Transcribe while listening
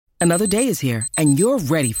Another day is here, and you're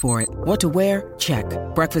ready for it. What to wear? Check.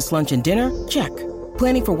 Breakfast, lunch, and dinner? Check.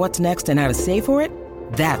 Planning for what's next and how to save for it?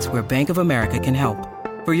 That's where Bank of America can help.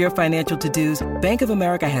 For your financial to-dos, Bank of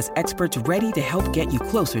America has experts ready to help get you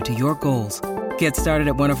closer to your goals. Get started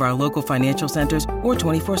at one of our local financial centers or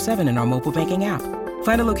 24/7 in our mobile banking app.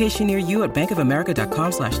 Find a location near you at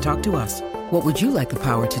bankofamerica.com/talktous. What would you like the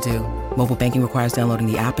power to do? Mobile banking requires downloading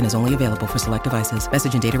the app and is only available for select devices.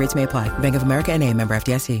 Message and data rates may apply. Bank of America N.A., member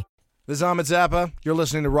FDIC. This is Ahmed Zappa. You're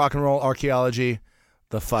listening to Rock and Roll Archaeology,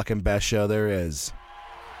 the fucking best show there is.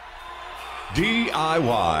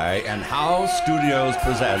 DIY and How Studios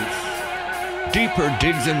presents Deeper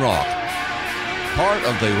Digs in Rock, part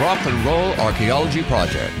of the Rock and Roll Archaeology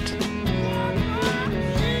Project.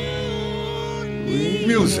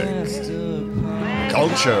 Music,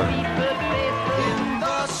 culture,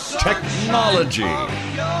 technology,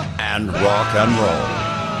 and rock and roll.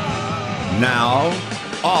 Now,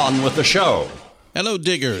 on with the show. Hello,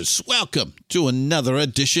 diggers. Welcome to another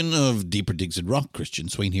edition of Deeper Digs in Rock. Christian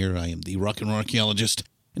Swain here. I am the rock and roll archaeologist,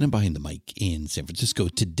 and I'm behind the mic in San Francisco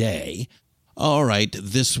today. All right,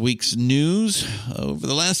 this week's news. Over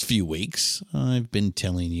the last few weeks, I've been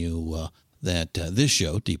telling you that this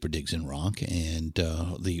show, Deeper Digs in Rock, and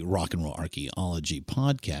the Rock and Roll Archaeology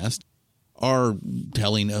podcast are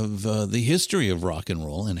telling of the history of rock and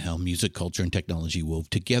roll and how music, culture, and technology wove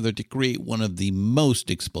together to create one of the most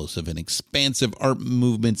explosive and expansive art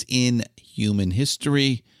movements in human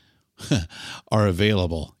history, are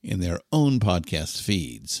available in their own podcast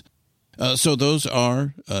feeds. So those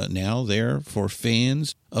are now there for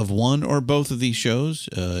fans of one or both of these shows.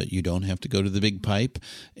 You don't have to go to the Big Pipe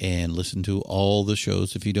and listen to all the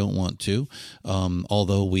shows if you don't want to,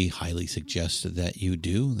 although we highly suggest that you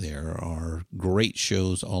do. There are great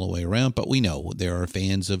shows all the way around, but we know there are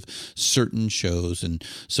fans of certain shows, and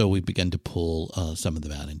so we've begun to pull some of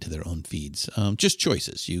them out into their own feeds. Just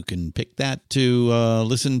choices. You can pick that to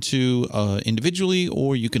listen to individually,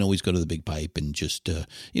 or you can always go to the Big Pipe and just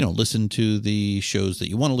listen to the shows that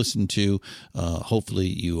you want to listen to.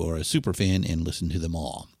 Hopefully you are a super fan and listen to them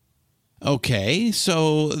all. Okay,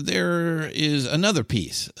 so there is another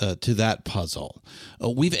piece to that puzzle.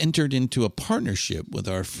 We've entered into a partnership with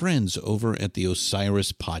our friends over at the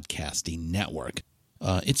Osiris Podcasting Network.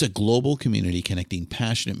 It's a global community connecting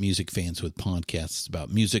passionate music fans with podcasts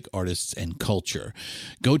about music, artists, and culture.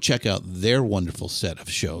 Go check out their wonderful set of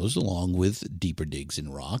shows, along with Deeper Digs in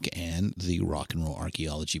Rock and the Rock and Roll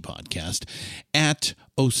Archaeology podcast, at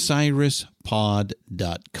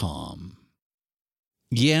osirispod.com.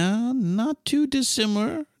 Yeah, not too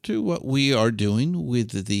dissimilar to what we are doing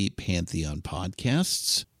with the Pantheon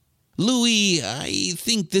podcasts. Louis, I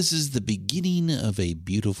think this is the beginning of a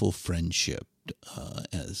beautiful friendship.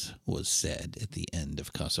 As was said at the end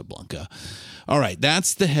of Casablanca. All right,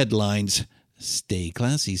 that's the headlines. Stay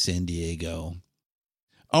classy, San Diego.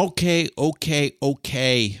 Okay.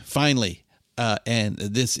 Finally, and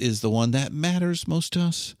this is the one that matters most to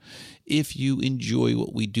us. If you enjoy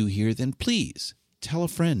what we do here, then please tell a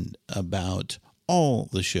friend about all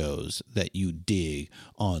the shows that you dig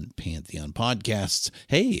on Pantheon Podcasts.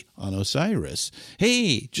 Hey, on Osiris.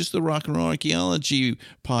 Hey, just the Rock and Roll Archaeology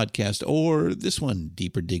podcast, or this one,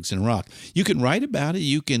 Deeper Digs in Rock. You can write about it.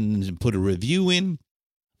 You can put a review in.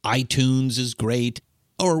 iTunes is great,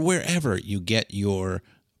 or wherever you get your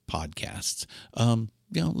podcasts.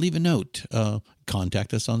 Leave a note.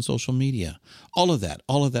 Contact us on social media. All of that.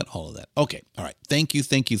 Okay. All right. Thank you.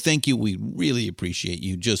 We really appreciate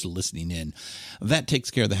you just listening in. That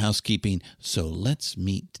takes care of the housekeeping. So let's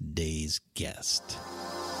meet today's guest.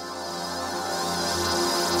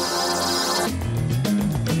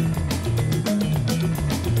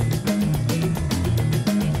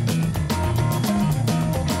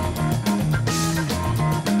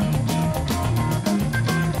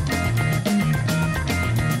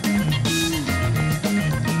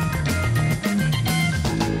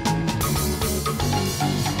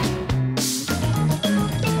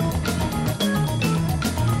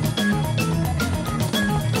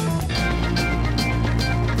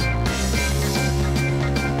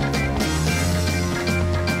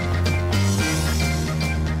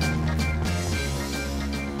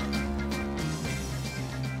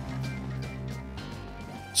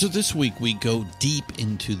 So this week we go deep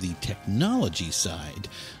into the technology side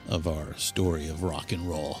of our story of rock and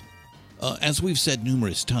roll. As we've said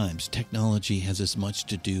numerous times, technology has as much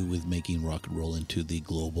to do with making rock and roll into the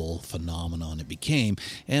global phenomenon it became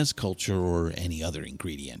as culture or any other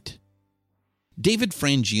ingredient. David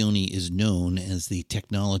Frangioni is known as the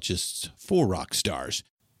technologist for rock stars.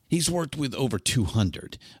 He's worked with over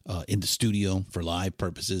 200 in the studio for live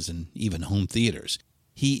purposes and even home theaters.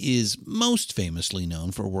 He is most famously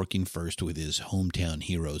known for working first with his hometown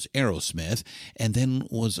heroes Aerosmith, and then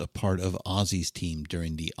was a part of Ozzy's team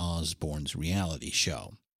during the Osbournes reality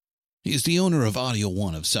show. He is the owner of Audio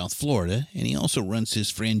One of South Florida, and he also runs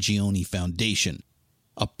his Frangioni Foundation.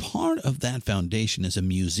 A part of that foundation is a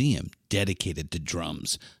museum dedicated to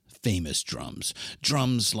drums. Famous drums.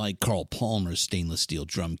 Drums like Carl Palmer's stainless steel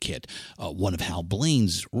drum kit, one of Hal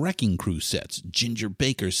Blaine's Wrecking Crew sets, Ginger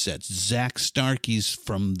Baker's sets, Zach Starkey's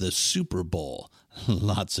from the Super Bowl.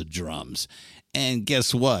 Lots of drums. And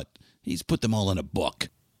guess what? He's put them all in a book.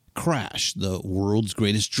 Crash, the world's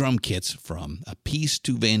greatest drum kits from A Piece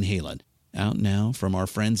to Van Halen. Out now from our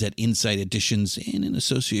friends at Insight Editions and in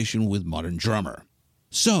association with Modern Drummer.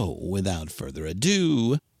 So, without further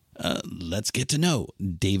ado, let's get to know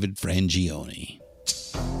David Frangioni.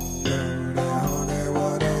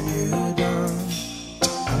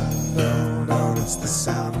 It's the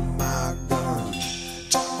sound of my gun.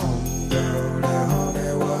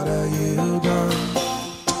 What have you done?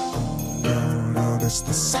 It's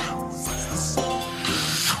the sound.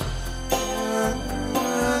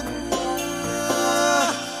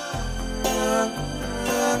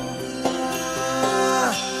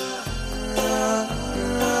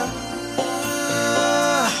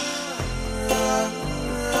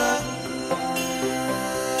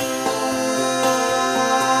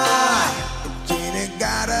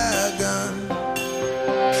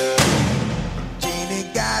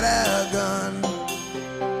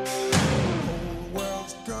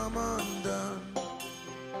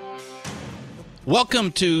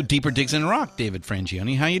 Welcome to Deeper Digs in Rock, David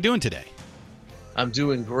Frangioni. How are you doing today? I'm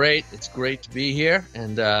doing great. It's great to be here,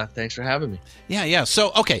 and thanks for having me. Yeah.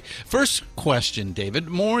 So, okay, first question, David.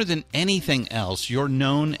 More than anything else, you're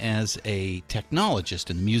known as a technologist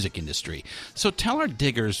in the music industry. So tell our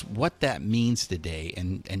diggers what that means today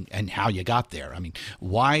and how you got there. I mean,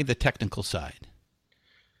 why the technical side?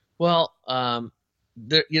 Well,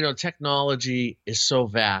 technology is so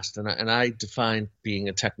vast, and I define being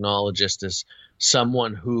a technologist as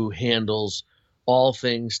someone who handles all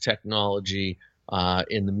things technology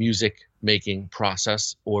in the music making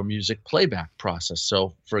process or music playback process.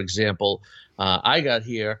 So, for example, I got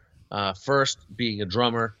here first being a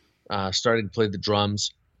drummer, starting to play the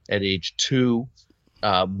drums at age 2.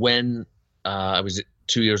 When I was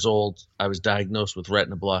 2 years old, I was diagnosed with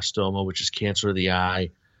retinoblastoma, which is cancer of the eye.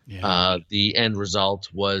 Yeah. The end result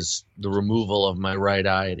was the removal of my right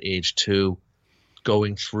eye at age 2,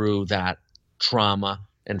 going through that trauma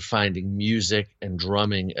and finding music and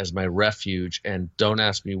drumming as my refuge. And don't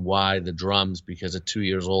ask me why the drums, because at 2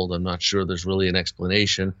 years old, I'm not sure there's really an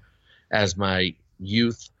explanation. As my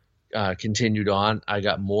youth continued on, I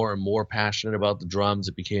got more and more passionate about the drums.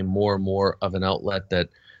 It became more and more of an outlet that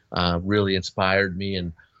really inspired me,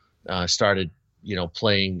 and started,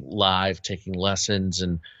 playing live, taking lessons,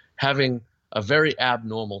 and having a very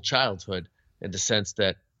abnormal childhood in the sense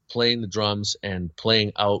that playing the drums and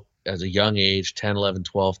playing out as a young age, 10, 11,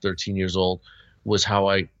 12, 13 years old, was how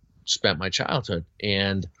I spent my childhood.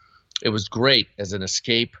 And it was great as an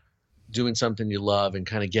escape, doing something you love and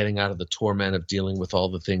kind of getting out of the torment of dealing with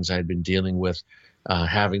all the things I had been dealing with,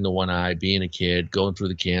 having the one eye, being a kid, going through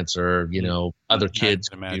the cancer, other kids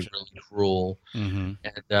could be really cruel. Mm-hmm.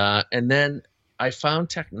 And then I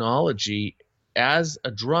found technology. As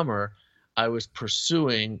a drummer, I was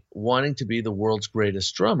pursuing wanting to be the world's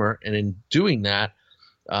greatest drummer. And in doing that,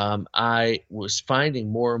 I was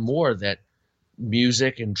finding more and more that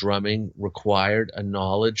music and drumming required a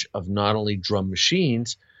knowledge of not only drum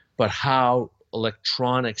machines, but how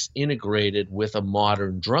electronics integrated with a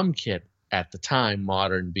modern drum kit at the time,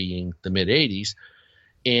 modern being the mid-'80s.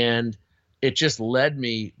 And it just led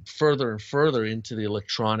me further and further into the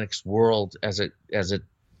electronics world as it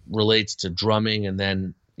relates to drumming. And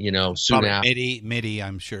then, soon after MIDI,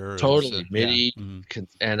 I'm sure. Totally. MIDI. Yeah. Mm-hmm.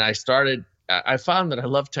 And I found that I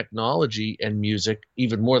love technology and music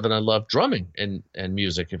even more than I love drumming and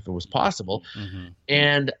music, if it was possible. Mm-hmm.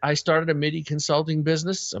 And I started a MIDI consulting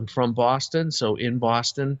business. I'm from Boston. So in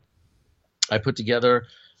Boston, I put together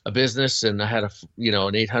a business, and I had an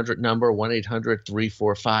 800 number,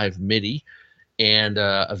 1-800-345-MIDI. And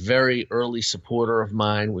a very early supporter of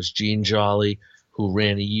mine was Gene Jolly, who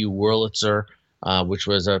ran EU Wurlitzer, which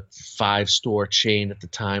was a 5-store chain at the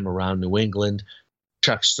time around New England.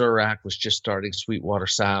 Chuck Surak was just starting Sweetwater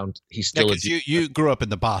Sound. He's still you grew up in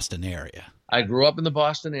the Boston area. I grew up in the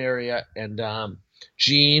Boston area, and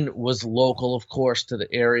Gene was local, of course, to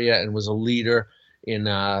the area, and was a leader in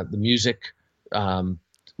the music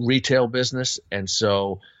retail business. And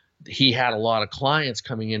so he had a lot of clients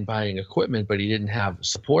coming in buying equipment, but he didn't have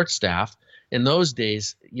support staff. in those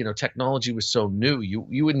days, technology was so new,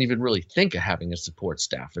 you wouldn't even really think of having a support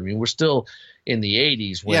staff. I mean, we're still in the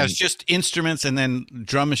 80s when it's just instruments and then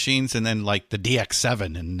drum machines and then like the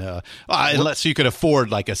DX7 and unless you could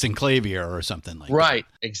afford like a Synclavier or something like that. Right,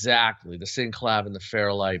 exactly. The Synclav and the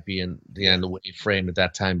Fairlight being the Waveframe at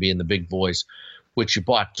that time being the big boys, which you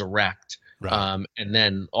bought direct. Right. And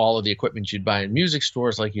then all of the equipment you'd buy in music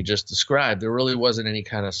stores, like you just described, there really wasn't any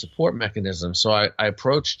kind of support mechanism. So I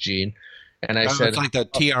approached Gene, and I said, it's like the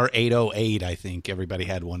TR-808. I think everybody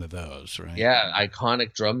had one of those, right? Yeah,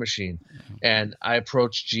 iconic drum machine. And I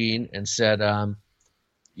approached Gene and said,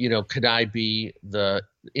 could I be the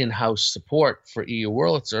in-house support for EU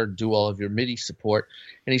Wurlitzer, do all of your MIDI support?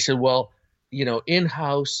 And he said, well,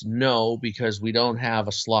 in-house, no, because we don't have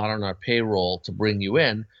a slot on our payroll to bring you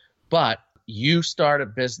in, but you start a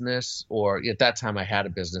business, or at that time I had a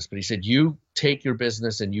business, but he said, you take your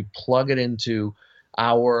business and you plug it into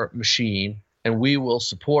our machine and we will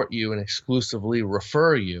support you and exclusively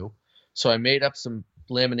refer you. So I made up some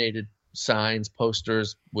laminated signs,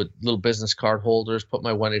 posters with little business card holders, put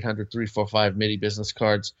my 1-800-345 MIDI business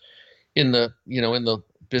cards in the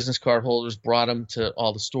business card holders, brought them to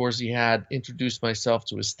all the stores he had, introduced myself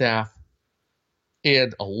to his staff,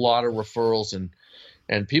 and a lot of referrals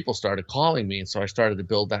and people started calling me. And so I started to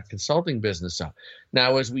build that consulting business up.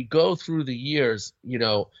 Now, as we go through the years,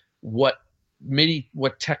 what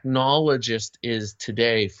technologist is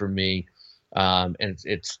today for me, and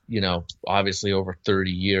it's obviously over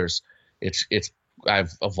 30 years,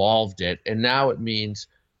 I've evolved it. And now it means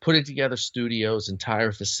putting together studios,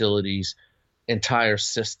 entire facilities, entire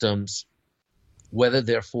systems, whether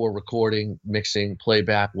they're for recording, mixing,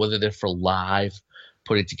 playback, whether they're for live,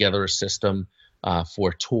 putting together a system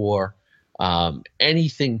for tour,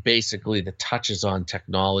 anything basically that touches on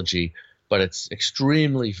technology, but it's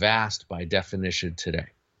extremely vast by definition today.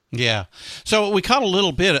 Yeah. So we caught a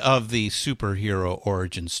little bit of the superhero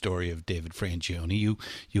origin story of David Frangione.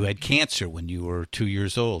 You had cancer when you were 2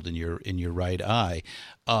 years old in your right eye.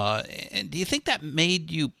 And do you think that made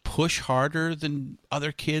you push harder than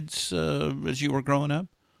other kids as you were growing up?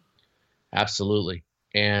 Absolutely.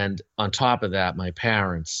 And on top of that, my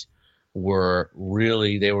parents were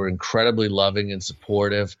incredibly loving and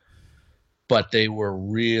supportive, but they were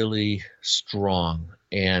really strong.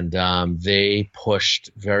 And they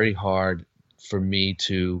pushed very hard for me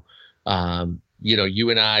to, you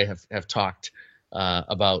and I have talked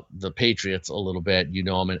about the Patriots a little bit.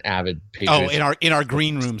 I'm an avid Patriots. Oh, in our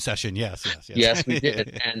green room session, yes. Yes, we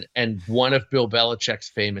did. And one of Bill Belichick's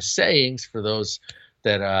famous sayings, for those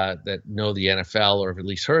that know the NFL or have at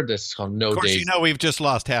least heard this, is called "No Days." Of course, we've just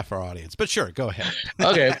lost half our audience, but sure, go ahead.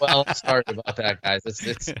 Okay, well, sorry about that, guys.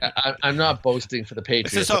 I'm not boasting for the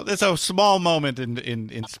Patriots. It's a small moment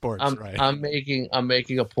in sports, right? I'm making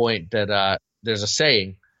a point that there's a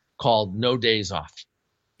saying called "No Days Off."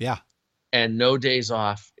 Yeah, and "No Days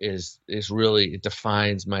Off" is really, it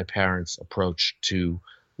defines my parents' approach to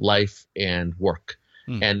life and work,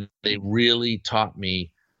 and they really taught me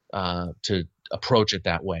to approach it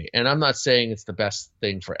that way. And I'm not saying it's the best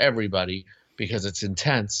thing for everybody because it's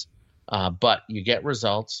intense, but you get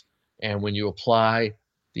results. And when you apply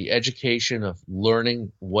the education of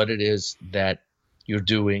learning what it is that you're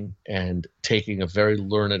doing and taking a very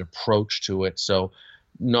learned approach to it, so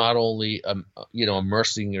not only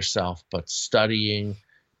immersing yourself, but studying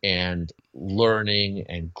and learning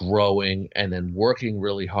and growing and then working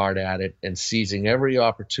really hard at it and seizing every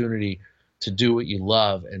opportunity to do what you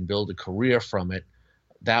love and build a career from it.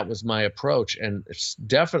 That was my approach. And it's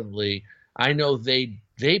definitely, I know they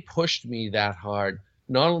pushed me that hard,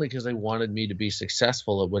 not only because they wanted me to be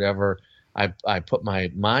successful at whatever I put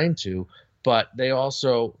my mind to, but they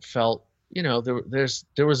also felt,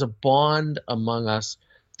 there was a bond among us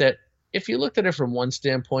that, if you looked at it from one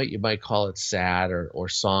standpoint, you might call it sad or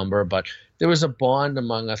somber, but there was a bond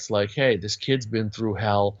among us like, hey, this kid's been through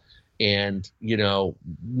hell, and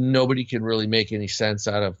nobody can really make any sense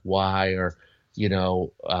out of why or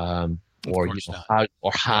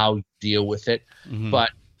how you deal with it. Mm-hmm. But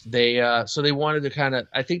so they wanted to kind of,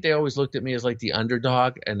 I think they always looked at me as like the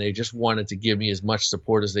underdog, and they just wanted to give me as much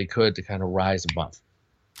support as they could to kind of rise above.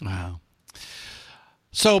 Wow.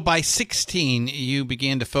 So by 16, you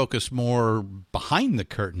began to focus more behind the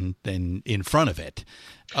curtain than in front of it.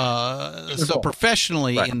 So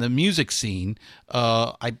professionally, right, in the music scene,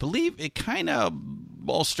 I believe it kind of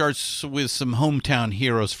all starts with some hometown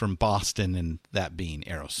heroes from Boston, and that being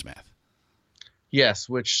Aerosmith. Yes,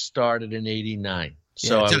 which started in '89.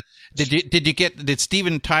 So did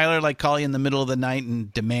Steven Tyler call you in the middle of the night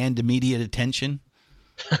and demand immediate attention?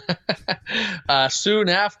 Soon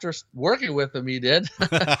after working with him, he did,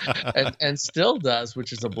 and still does,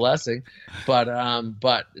 which is a blessing. But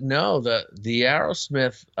no, the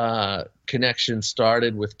Aerosmith connection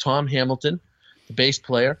started with Tom Hamilton, the bass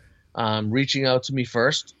player, reaching out to me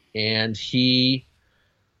first, and he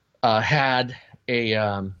had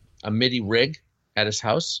a MIDI rig at his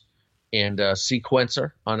house and a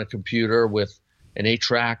sequencer on a computer with an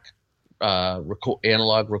 8-track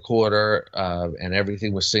analog recorder, and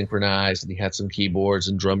everything was synchronized, and he had some keyboards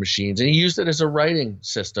and drum machines, and he used it as a writing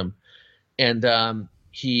system. And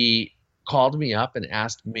he called me up and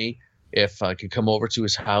asked me if I could come over to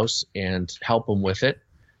his house and help him with it.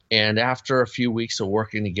 And after a few weeks of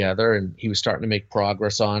working together, and he was starting to make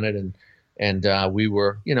progress on it, and we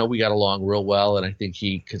were, we got along real well, and I think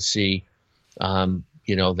he could see,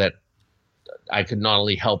 that I could not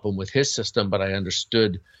only help him with his system, but I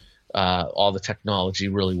understood all the technology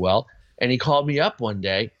really well. And he called me up one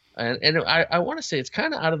day, and I want to say it's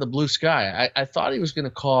kind of out of the blue sky. I thought he was going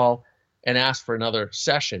to call and ask for another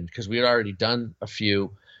session because we had already done a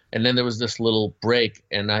few, and then there was this little break,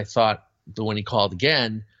 and I thought that when he called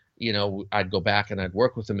again, I'd go back and I'd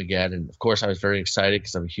work with him again. And of course I was very excited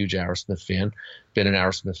because I'm a huge Aerosmith fan, been an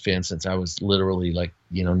Aerosmith fan since I was literally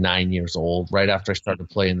 9 years old. Right after I started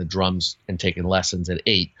playing the drums and taking lessons at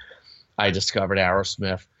 8, I discovered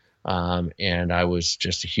Aerosmith. And I was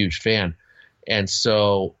just a huge fan. And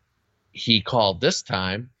so he called this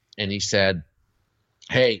time and he said,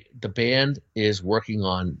 hey, the band is working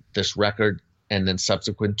on this record and then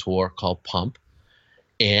subsequent tour called Pump.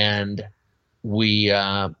 And we,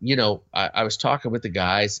 I was talking with the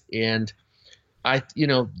guys, and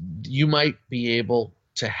you might be able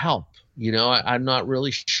to help, I'm not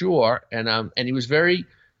really sure. And he was very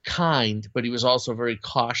kind, but he was also very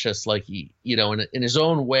cautious. Like in his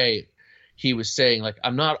own way, he was saying,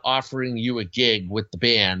 I'm not offering you a gig with the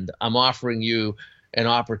band. I'm offering you an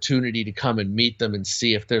opportunity to come and meet them and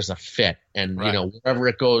see if there's a fit. And, wherever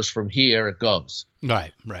it goes from here, it goes.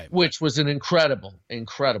 Right. Which was an incredible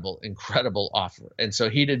offer. And so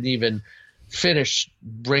he didn't even finish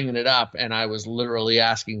bringing it up, and I was literally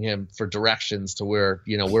asking him for directions to where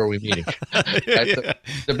are we meeting?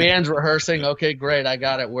 The band's rehearsing. Okay, great. I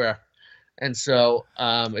got it. Where? And so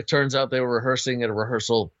it turns out they were rehearsing at a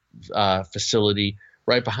rehearsal facility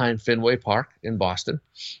right behind Fenway Park in Boston.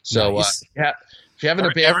 So nice. if you haven't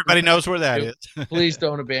abandoned, everybody knows where that is. Please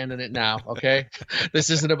don't abandon it now. Okay. This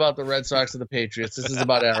isn't about the Red Sox or the Patriots. This is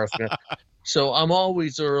about Aerosmith. So I'm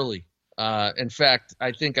always early. In fact,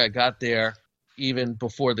 I think I got there even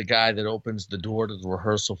before the guy that opens the door to the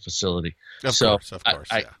rehearsal facility. Of course.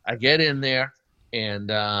 I get in there,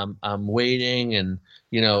 and I'm waiting, and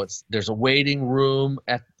there's a waiting room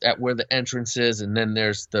at where the entrance is, and then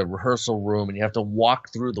there's the rehearsal room, and you have to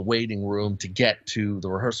walk through the waiting room to get to the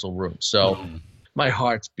rehearsal room. So my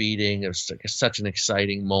heart's beating. It was such an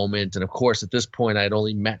exciting moment. And of course, at this point, I'd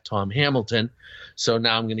only met Tom Hamilton, so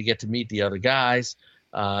now I'm going to get to meet the other guys.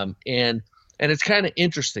 And it's kind of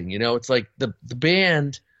interesting, it's like the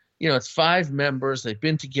band, it's 5 members. They've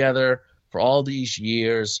been together for all these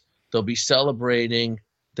years. They'll be celebrating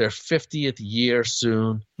their 50th year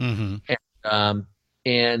soon. Mm-hmm.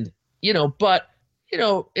 And but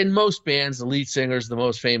in most bands, the lead singer is the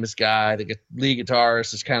most famous guy. The lead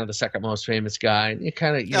guitarist is kind of the second most famous guy. And it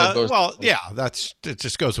kind of goes. Well, yeah, it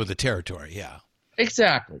just goes with the territory. Yeah.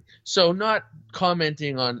 Exactly. So not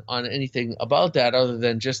commenting on anything about that other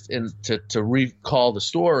than just to recall the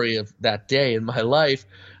story of that day in my life.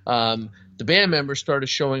 The band members started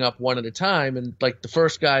showing up one at a time, and the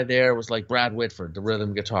first guy there was Brad Whitford, the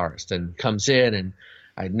rhythm guitarist, and comes in, and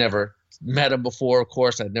I'd never met him before. Of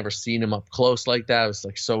course, I'd never seen him up close like that. It was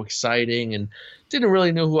so exciting, and didn't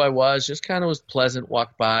really know who I was. Just kind of was pleasant,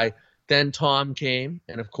 walked by. Then Tom came,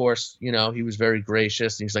 and of course, he was very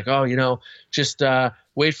gracious. And he's like, oh, just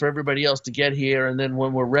wait for everybody else to get here, and then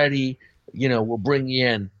when we're ready, we'll bring you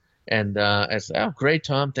in. And I said, oh, great,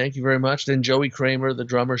 Tom. Thank you very much. Then Joey Kramer, the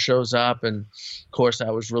drummer, shows up. And, of course,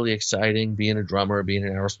 that was really exciting, being a drummer, being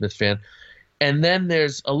an Aerosmith fan. And then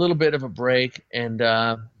there's a little bit of a break, and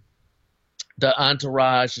the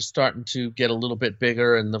entourage is starting to get a little bit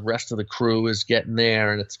bigger, and the rest of the crew is getting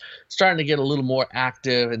there. And it's starting to get a little more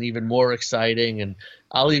active and even more exciting, and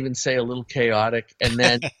I'll even say a little chaotic. And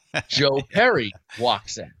then Joe Perry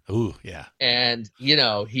walks in. Ooh, yeah. And,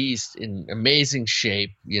 he's in amazing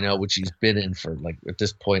shape, which he's been in for at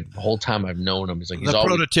this point, the whole time I've known him. He's the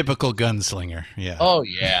prototypical gunslinger. Yeah. Oh,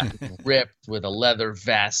 yeah. Ripped with a leather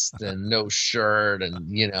vest and no shirt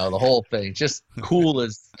and, the whole thing. Just cool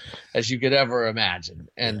as you could ever imagine.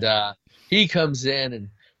 And he comes in and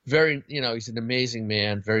he's an amazing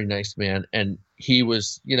man, very nice man. And he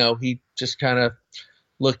was, he just kind of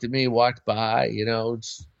looked at me, walked by,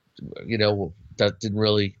 that didn't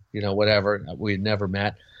really, whatever. We had never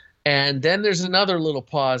met. And then there's another little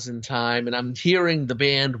pause in time, and I'm hearing the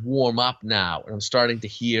band warm up now, and I'm starting to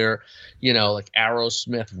hear, like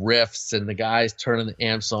Aerosmith riffs and the guys turning the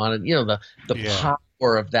amps on, and the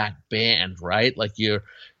power of that band, right? Like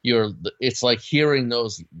it's like hearing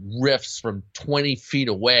those riffs from 20 feet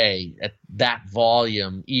away at that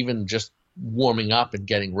volume, even just warming up and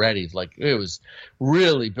getting ready. Like it was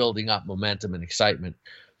really building up momentum and excitement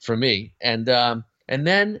for me. And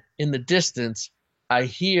then in the distance, I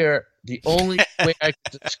hear, the only way I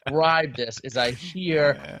can describe this is I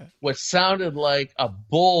hear what sounded like a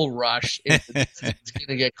bull rush. It's going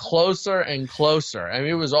to get closer and closer. I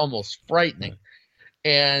mean, it was almost frightening.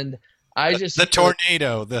 And I just the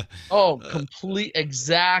tornado, complete,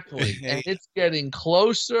 exactly. And it's getting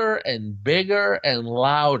closer and bigger and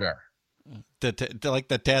louder. Like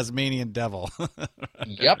the Tasmanian devil.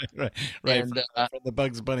 Yep. Right. And, from the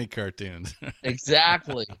Bugs Bunny cartoons.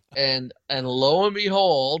 Exactly. And lo and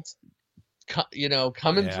behold,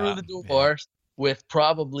 coming through the door with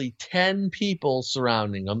probably 10 people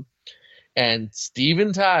surrounding him, and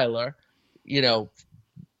Steven Tyler,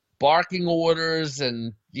 barking orders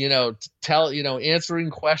and,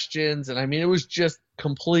 answering questions. And I mean, it was just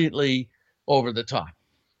completely over the top.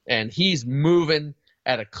 And he's moving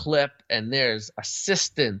at a clip, and there's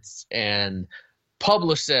assistants and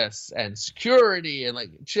publicists and security and like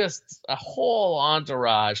just a whole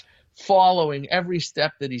entourage following every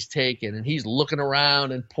step that he's taken, and he's looking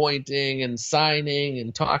around and pointing and signing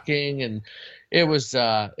and talking, and it was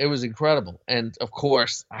incredible. And of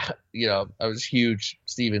course, I was a huge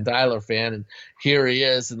Steven Tyler fan, and here he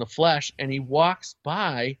is in the flesh, and he walks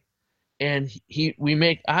by, and we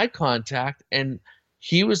make eye contact, and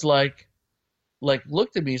he was like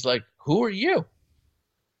looked at me. He's like, "Who are you?"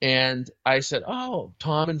 And I said, "Oh,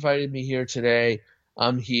 Tom invited me here today.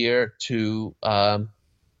 I'm here to,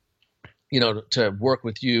 to work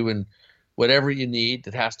with you and whatever you need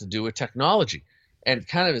that has to do with technology." And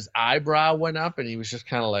kind of his eyebrow went up, and he was just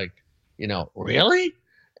kind of like, "Really?"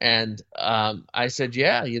 And I said,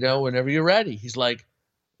 "Yeah, whenever you're ready." He's like,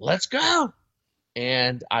 "Let's go."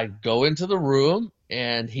 And I go into the room,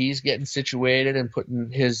 and he's getting situated and putting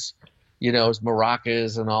his his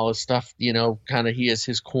maracas and all his stuff, kind of he has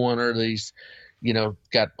his corner that he's,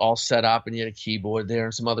 got all set up, and he had a keyboard there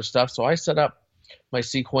and some other stuff. So I set up my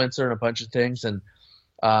sequencer and a bunch of things,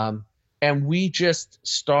 and we just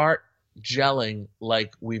start gelling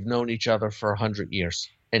like we've known each other for 100 years.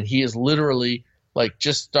 And he is literally like,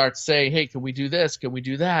 just starts saying, "Hey, can we do this? Can we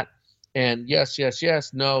do that?" And yes, yes,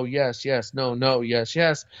 yes, no, yes, yes, no, no, yes,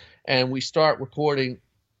 yes. And we start recording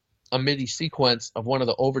a MIDI sequence of one of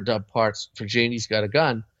the overdub parts for Janie's Got a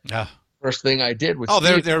Gun. First thing I did was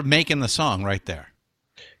they're making the song right there.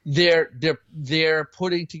 They're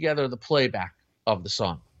putting together the playback of the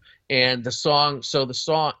song, and the song. So the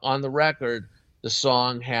song on the record, the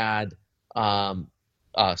song had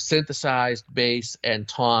synthesized bass and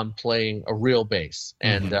Tom playing a real bass,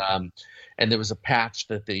 and there was a patch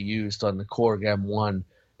that they used on the Korg M1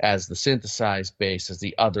 as the synthesized bass, as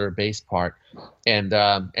the other bass part,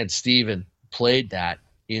 and Steven played that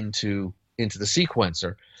into the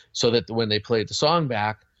sequencer, so that when they played the song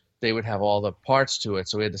back, they would have all the parts to it.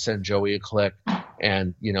 So we had to send Joey a click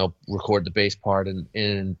and record the bass part, and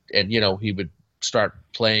he would start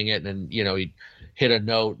playing it, and he'd hit a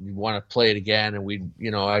note and want to play it again,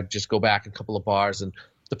 and I'd just go back a couple of bars, and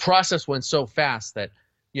the process went so fast that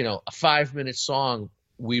a 5-minute song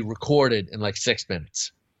we recorded in like 6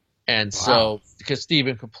 minutes. And so, because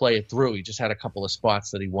Steven could play it through, he just had a couple of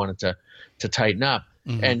spots that he wanted to tighten up,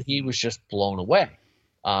 and he was just blown away.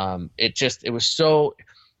 It was so.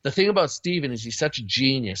 The thing about Steven is he's such a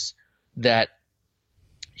genius that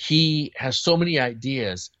he has so many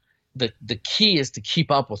ideas. The key is to keep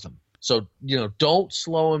up with him. So don't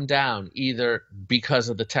slow him down, either because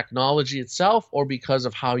of the technology itself or because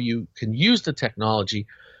of how you can use the technology.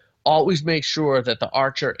 Always make sure that the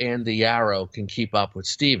archer and the arrow can keep up with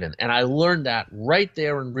Steven. And I learned that right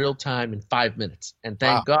there in real time in 5 minutes. And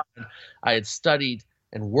thank God I had studied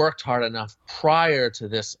and worked hard enough prior to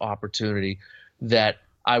this opportunity that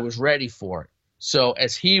I was ready for it. So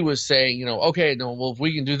as he was saying, okay, no, well, if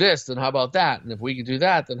we can do this, then how about that? And if we can do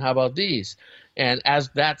that, then how about these? And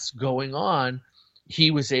as that's going on,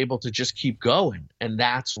 he was able to just keep going. And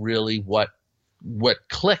that's really what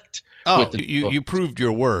clicked. Oh, you proved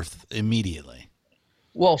your worth immediately.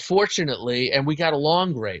 Well, fortunately, and we got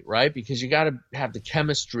along great, right? Because you got to have the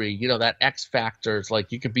chemistry, that X factor. It's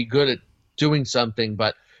like you could be good at doing something,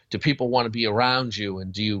 but do people want to be around you,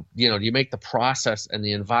 and do you make the process and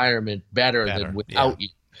the environment better than without you?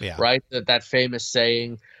 Yeah. Right? That famous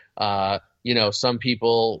saying, some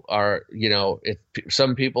people are,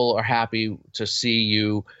 some people are happy to see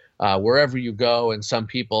you wherever you go, and some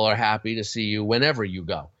people are happy to see you whenever you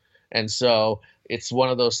go. And so it's one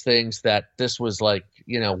of those things that this was like,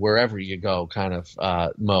 wherever you go kind of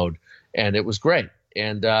mode. And it was great.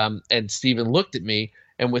 And Steven looked at me,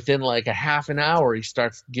 and within like a half an hour, he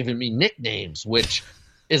starts giving me nicknames, which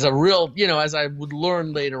is a real, as I would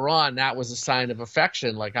learn later on, that was a sign of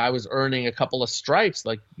affection. Like I was earning a couple of stripes,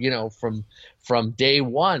 like, from day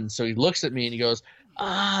one. So he looks at me and he goes,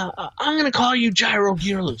 I'm going to call you Gyro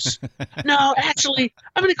Gear Loose. No, actually,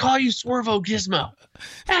 I'm going to call you Swervo Gizmo.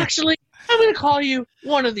 Actually, I'm going to call you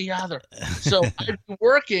one or the other. So I'm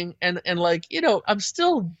working and like, I'm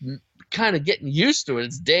still kind of getting used to it.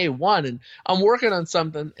 It's day one and I'm working on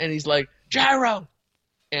something and he's like, Gyro.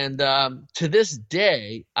 And to this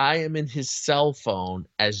day, I am in his cell phone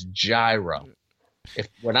as Gyro.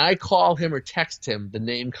 When I call him or text him, the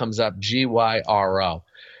name comes up Gyro.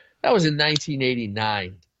 That was in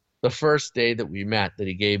 1989, the first day that we met, that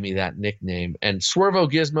he gave me that nickname. And Swervo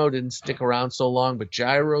Gizmo didn't stick around so long, but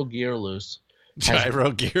Gyro Gear Loose.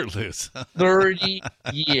 Gyro Gear Loose. 30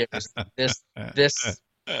 years this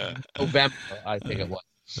November, I think it was.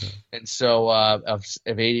 And so of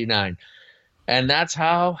 89. And that's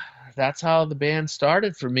how the band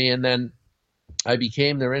started for me. And then I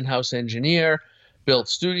became their in-house engineer, built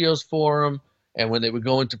studios for them. And when they would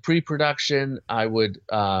go into pre-production, I would,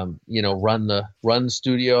 run the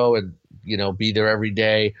studio and, be there every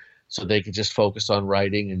day so they could just focus on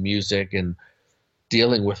writing and music and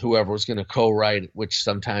dealing with whoever was going to co-write, which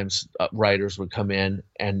sometimes writers would come in.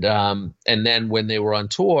 And then when they were on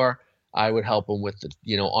tour, I would help them with the,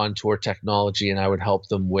 on-tour technology, and I would help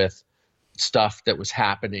them with stuff that was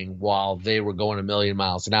happening while they were going a million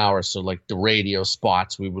miles an hour. So like the radio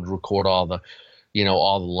spots, we would record all the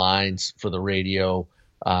lines for the radio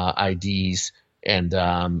IDs, and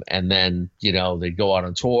then they'd go out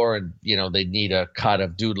on tour, and they'd need a cut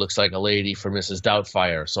of Dude Looks Like a Lady for Mrs.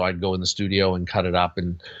 Doubtfire, so I'd go in the studio and cut it up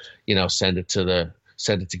and send it to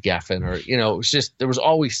Geffen, or it was just, there was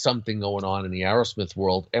always something going on in the Aerosmith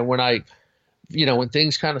world. And when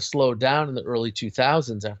things kind of slowed down in the early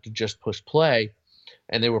 2000s after Just Push Play,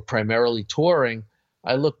 and they were primarily touring,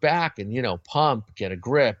 I look back and, Pump, Get a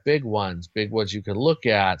Grip, big ones you could look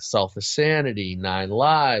at, Selfish Sanity, 9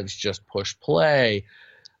 Lives, Just Push Play,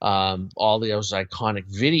 all those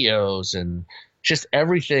iconic videos, and just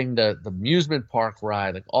everything, the amusement park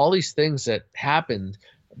ride, like all these things that happened,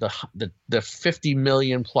 the 50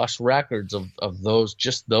 million plus records of those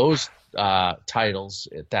titles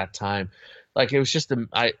at that time. Like it was just,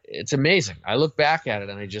 it's amazing. I look back at it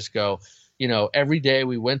and I just go, every day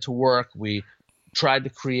we went to work, we tried to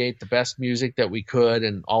create the best music that we could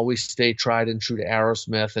and always stay tried and true to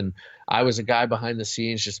Aerosmith. And I was a guy behind the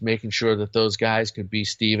scenes just making sure that those guys could be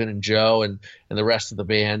Steven and Joe and the rest of the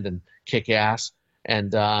band and kick ass.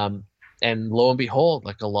 And lo and behold,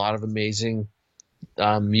 like a lot of amazing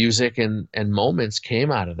music and moments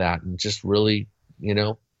came out of that, and just really,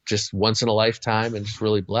 just once in a lifetime, and just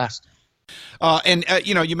really blessed.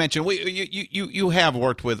 You mentioned you have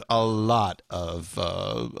worked with a lot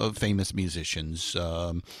of famous musicians,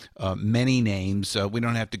 many names. We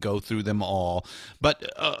don't have to go through them all, but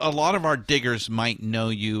a lot of our diggers might know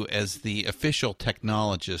you as the official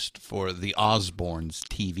technologist for the Osbournes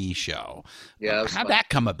TV show. Yeah, how'd that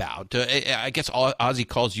come about? I guess Ozzy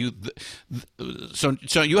calls you.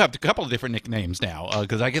 So you have a couple of different nicknames now,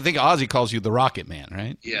 because I can think Ozzy calls you the Rocket Man,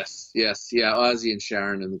 right? Yes, yeah. Ozzy and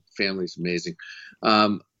Sharon and the family's amazing.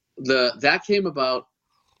 That came about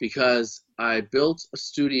because I built a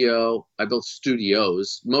studio. I built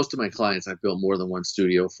studios. Most of my clients I've built more than one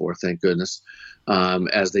studio for, thank goodness.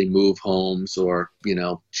 As they move homes or,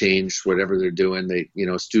 change whatever they're doing,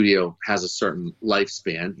 a studio has a certain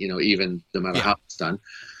lifespan, even no matter how it's done.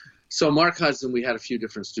 So Mark Hudson, we had a few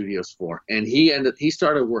different studios for, and he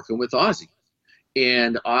started working with Ozzy.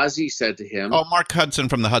 And Ozzy said to him... Oh, Mark Hudson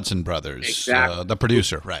from the Hudson Brothers, exactly. The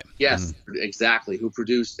producer, right? Yes, exactly, who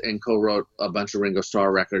produced and co-wrote a bunch of Ringo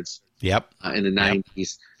Starr records in the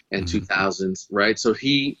 90s and 2000s, right? So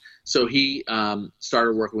he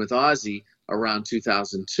started working with Ozzy around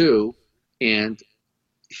 2002, and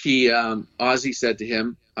Ozzy said to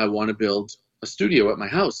him, I want to build a studio at my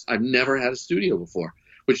house. I've never had a studio before.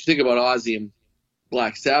 Which, you think about Ozzy and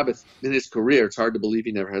Black Sabbath in his career, it's hard to believe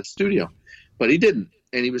he never had a studio. But he didn't.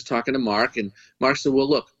 And he was talking to Mark, and Mark said, well,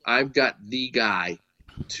 look, I've got the guy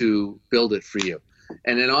to build it for you.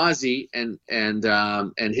 And then Ozzy and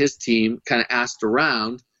his team kind of asked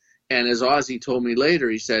around, And as Ozzy told me later,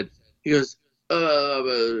 he goes,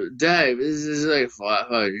 Dave, this is like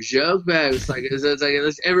a joke, babe. It's like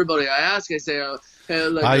everybody I ask, I say, hey,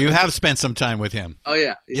 like, you have spent some time with him. Oh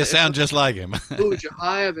yeah, You sound just like him. Who would you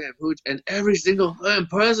hire, man? And every single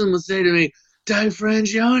person would say to me, Dave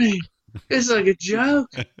Frangione. It's like a joke.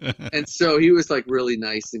 And so he was like really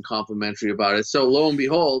nice and complimentary about it. So lo and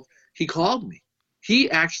behold, he called me.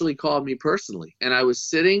 He actually called me personally. And I was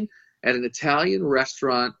sitting at an Italian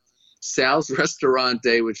restaurant, Sal's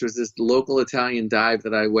Ristorante, which was this local Italian dive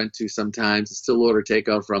that I went to sometimes. I still order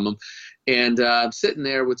takeout from them. And I'm sitting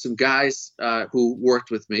there with some guys who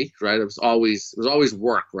worked with me, right? It was always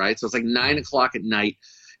work, right? So it's like 9 o'clock at night,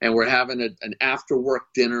 and we're having an after-work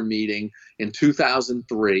dinner meeting in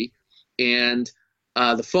 2003. And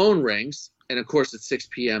the phone rings, and of course it's 6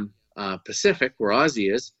 p.m. Pacific, where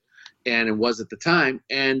Ozzy is, and it was at the time.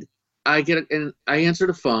 And I answer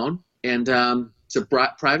the phone, and it's a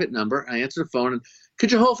private number. I answer the phone, and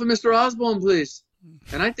could you hold for Mr. Osborne, please?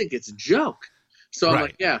 And I think it's a joke. So I'm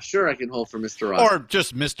like, yeah, sure, I can hold for Mr. Osborne. Or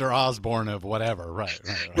just Mr. Osborne of whatever, right?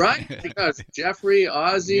 Right? Because Jeffrey,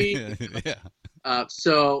 Ozzy. Yeah.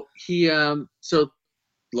 So he, so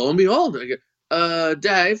lo and behold, I go,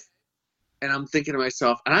 Dave. And I'm thinking to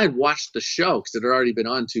myself, and I had watched the show because it had already been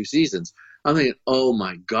on 2 seasons. I'm thinking, oh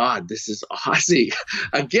my God, this is Ozzy.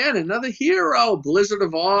 Again, another hero, Blizzard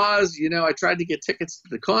of Oz. You know, I tried to get tickets to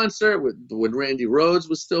the concert when Randy Rhoads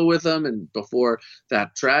was still with them and before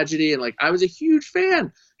that tragedy. And like, I was a huge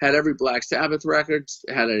fan. Had every Black Sabbath record,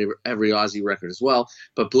 had every Ozzy record as well.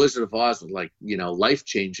 But Blizzard of Oz was like, you know,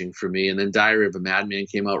 life-changing for me. And then Diary of a Madman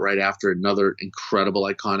came out right after, another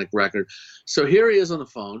incredible, iconic record. So here he is on the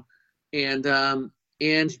phone.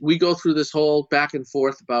 And we go through this whole back and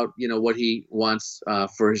forth about, you know, what he wants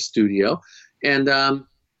for his studio. And the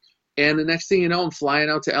next thing you know, I'm flying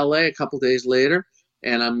out to LA a couple days later,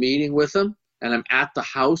 and I'm meeting with him, and I'm at the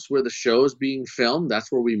house where the show is being filmed.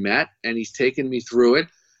 That's where we met, and he's taken me through it.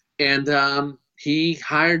 And he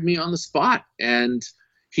hired me on the spot, and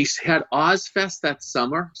he had Ozfest that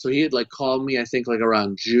summer. So he had like called me, I think like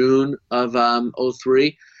around June of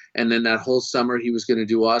 2003. And then that whole summer he was going to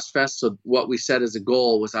do Ozfest. So what we set as a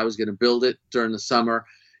goal was I was going to build it during the summer.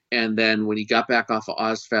 And then when he got back off of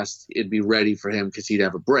Ozfest, it'd be ready for him because he'd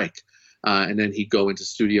have a break. And then he'd go into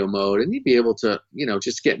studio mode and he'd be able to, you know,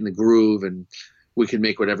 just get in the groove, and we could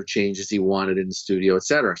make whatever changes he wanted in the studio, et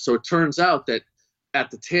cetera. So it turns out that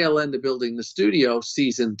at the tail end of building the studio,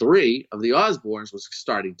 season 3 of the Osbournes was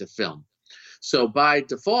starting to film. So by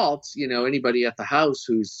default, you know, anybody at the house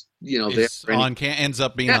who's, you know, ends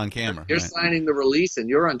up being on camera. You're signing the release and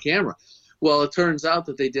you're on camera. Well, it turns out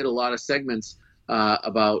that they did a lot of segments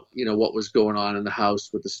about, you know, what was going on in the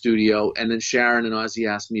house with the studio. And then Sharon and Ozzy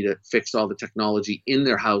asked me to fix all the technology in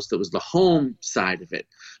their house that was the home side of it.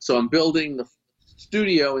 So I'm building the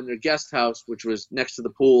studio in their guest house, which was next to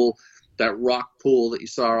the pool, that rock pool that you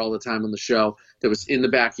saw all the time on the show, that was in the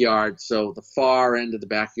backyard. So the far end of the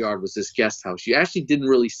backyard was this guest house. You actually didn't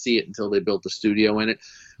really see it until they built the studio in it.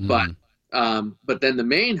 But then the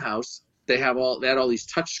main house, they had all these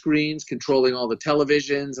touch screens controlling all the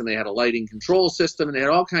televisions, and they had a lighting control system, and they had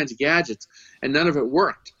all kinds of gadgets, and none of it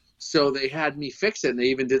worked. So they had me fix it, and they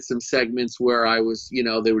even did some segments where I was, you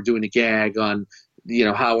know, they were doing a gag on, you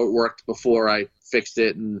know, how it worked before I fixed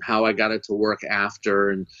it and how I got it to work after.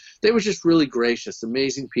 And they were just really gracious,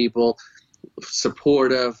 amazing people,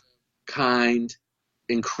 supportive, kind,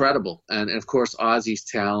 incredible. And of course, Ozzy's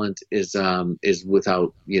talent is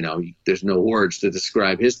without, you know, there's no words to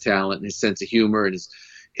describe his talent and his sense of humor and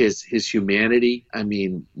his humanity. I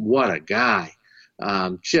mean, what a guy.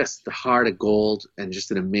 Just the heart of gold, and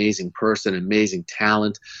just an amazing person, amazing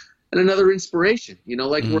talent. And another inspiration, you know,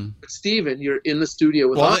 like with Steven, you're in the studio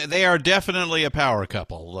with Ozzy. They are definitely a power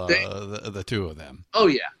couple, the two of them. Oh,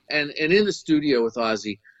 yeah. And in the studio with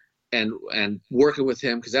Ozzy and working with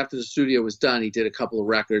him, because after the studio was done, he did a couple of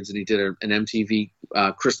records, and he did an MTV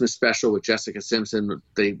Christmas special with Jessica Simpson.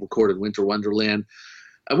 They recorded Winter Wonderland.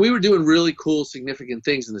 And we were doing really cool, significant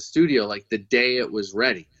things in the studio, like the day it was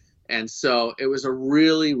ready. And so it was a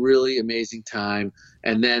really, really amazing time.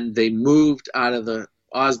 And then they moved out of the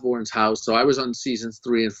Osbourne's house. So I was on seasons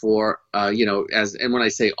 3 and 4, you know, and when I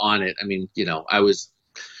say on it, I mean, you know, I was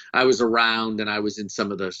around, and I was in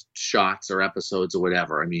some of the shots or episodes or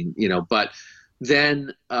whatever. I mean, you know, but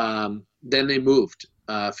then they moved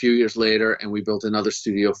a few years later, and we built another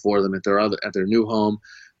studio for them at their new home.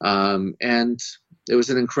 And it was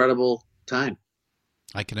an incredible time.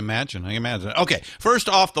 I can imagine. Okay. First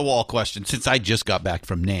off the wall question, since I just got back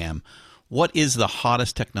from NAMM, what is the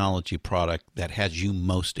hottest technology product that has you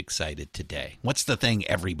most excited today? What's the thing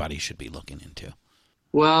everybody should be looking into?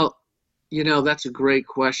 Well, That's a great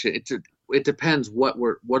question. It depends what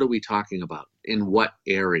are we talking about, in what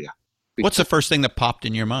area. What's the first thing that popped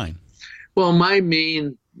in your mind? Well, my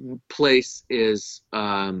main place is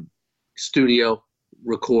studio,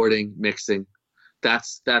 recording, mixing.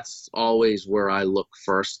 That's always where I look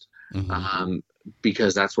first,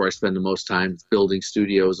 because that's where I spend the most time. Building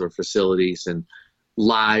studios or facilities, and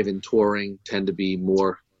live and touring tend to be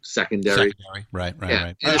more secondary. Right.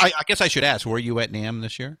 I guess I should ask, were you at NAMM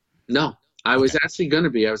this year? No, I was actually going to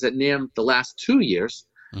be. I was at NAMM the last 2 years.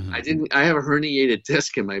 I didn't. I have a herniated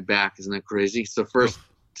disc in my back. Isn't that crazy? It's the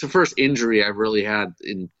first injury I've really had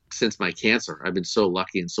since my cancer. I've been so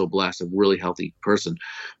lucky and so blessed. I'm a really healthy person,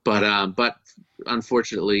 but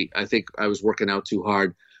unfortunately, I think I was working out too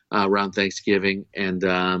hard around Thanksgiving and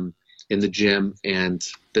in the gym, and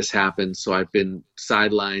this happened. So I've been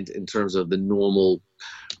sidelined in terms of the normal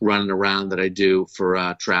running around that I do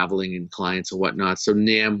for traveling and clients and whatnot. So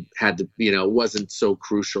NAMM had to, it wasn't so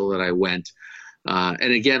crucial that I went.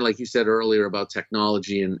 And again, like you said earlier about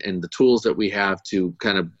technology and the tools that we have to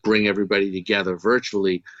kind of bring everybody together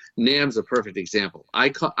virtually, NAMM's a perfect example.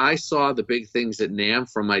 I saw the big things at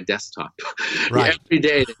NAMM from my desktop. Right. Every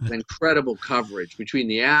day, there's incredible coverage between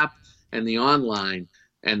the app and the online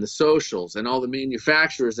and the socials and all the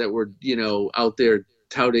manufacturers that were, out there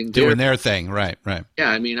touting doing their thing. Right. Yeah,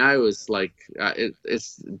 I mean, I was like, it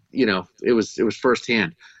was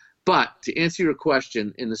firsthand. But to answer your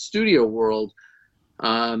question, in the studio world,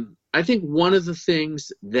 I think one of the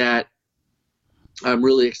things that I'm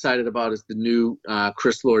really excited about is the new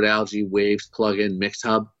Chris Lord-Alge Waves plugin Mix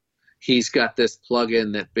Hub. He's got this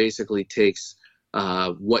plugin that basically takes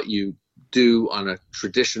what you do on a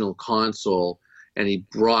traditional console, and he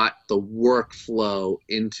brought the workflow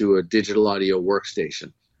into a digital audio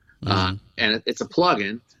workstation. And it's a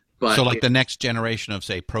plugin. But so like the next generation of,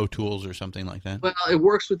 say, Pro Tools or something like that? Well, it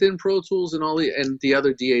works within Pro Tools and the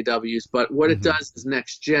other DAWs, but what it does is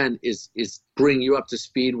next gen is bring you up to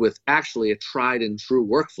speed with actually a tried and true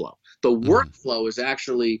workflow. The workflow is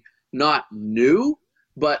actually not new,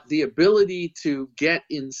 but the ability to get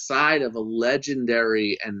inside of a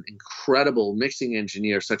legendary and incredible mixing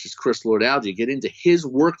engineer such as Chris Lord-Alge, get into his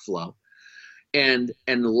workflow. And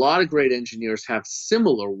a lot of great engineers have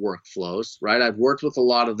similar workflows, right? I've worked with a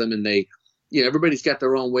lot of them, and everybody's got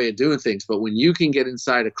their own way of doing things. But when you can get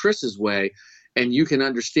inside of Chris's way and you can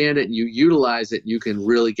understand it and you utilize it, you can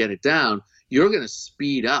really get it down, you're going to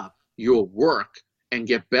speed up your work and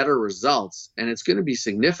get better results, and it's going to be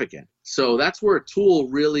significant. So that's where a tool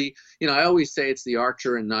really, I always say it's the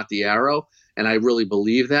archer and not the arrow, and I really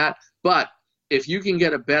believe that. But if you can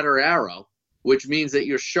get a better arrow, which means that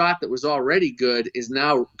your shot that was already good is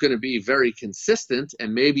now going to be very consistent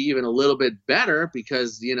and maybe even a little bit better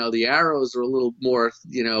because, the arrows are a little more,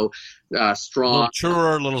 strong. A little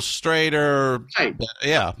truer, a little straighter. Right.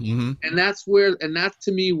 Yeah. Mm-hmm. And that's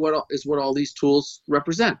to me what all these tools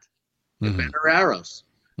represent, the better arrows.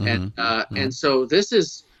 And so this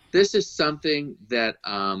is something that,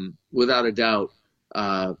 without a doubt,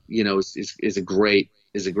 is a great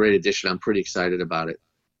addition. I'm pretty excited about it.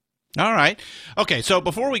 All right. Okay, so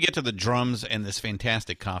before we get to the drums and this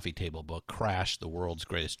fantastic coffee table book, Crash, the World's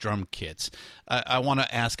Greatest Drum Kits, I want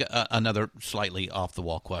to ask another slightly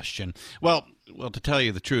off-the-wall question. Well, to tell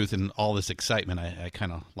you the truth, in all this excitement, I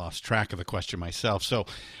kind of lost track of the question myself. So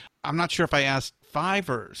I'm not sure if I asked 5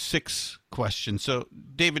 or 6 questions. So,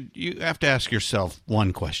 David, you have to ask yourself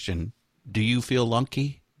one question. Do you feel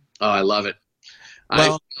lucky? Oh, I love it.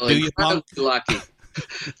 Well, I feel incredibly lucky.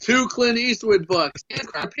 2 Clint Eastwood books, and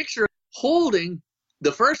a picture holding the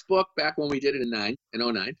first book back when we did it in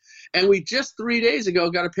 2009, and we just 3 days ago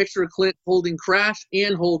got a picture of Clint holding Crash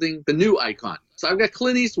and holding the new icon. So I've got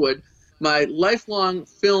Clint Eastwood, my lifelong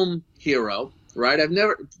film hero, right?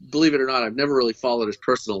 Believe it or not, I've never really followed his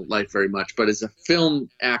personal life very much, but as a film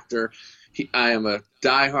actor, I am a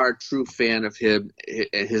diehard true fan of him,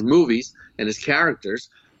 his movies and his characters.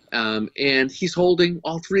 And he's holding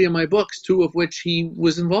all 3 of my books, 2 of which he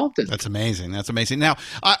was involved in. That's amazing. Now,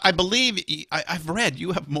 I believe I've read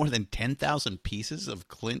you have more than 10,000 pieces of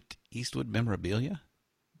Clint Eastwood memorabilia.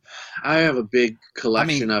 I have a big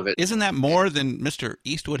collection of it. Isn't that more than Mr.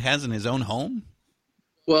 Eastwood has in his own home?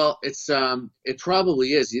 Well, it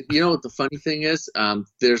probably is. You know what the funny thing is?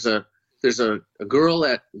 There's a girl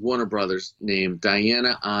at Warner Brothers named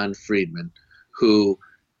Diana Ann Friedman who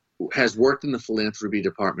has worked in the philanthropy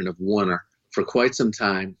department of Warner for quite some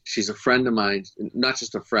time. She's a friend of mine, not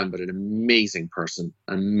just a friend, but an amazing person,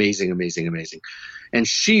 amazing. And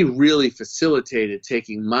she really facilitated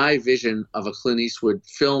taking my vision of a Clint Eastwood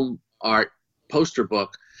film art poster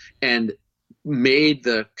book and made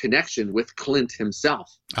the connection with Clint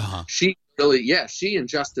himself. Uh-huh. She and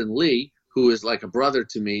Justin Lee, who is like a brother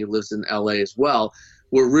to me, lives in LA as well,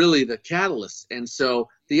 were really the catalysts. And so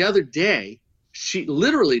the other day, she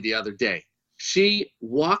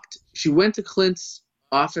went to Clint's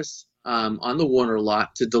office on the Warner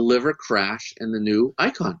lot to deliver Crash and the new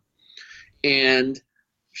Icon. And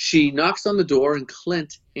she knocks on the door and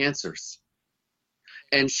Clint answers.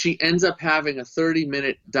 And she ends up having a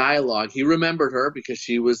 30-minute dialogue. He remembered her because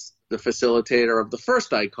she was the facilitator of the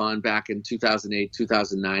first Icon back in 2008,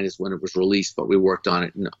 2009 is when it was released, but we worked on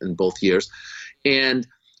it in both years. And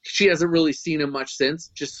she hasn't really seen him much since,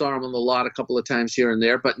 just saw him on the lot a couple of times here and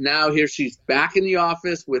there. But now here she's back in the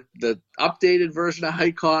office with the updated version of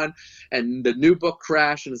Icon and the new book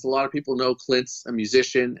Crash. And as a lot of people know, Clint's a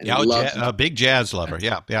musician. And he loves a big jazz lover.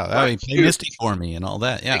 Yeah. I mean, play Misty for me and all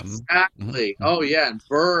that. Yeah. Exactly. Mm-hmm. Oh, yeah. And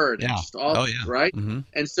Bird. Yeah. And just all, right? Mm-hmm.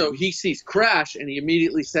 And so he sees Crash and he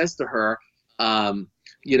immediately says to her,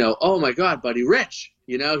 oh, my God, Buddy Rich.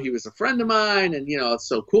 He was a friend of mine and, it's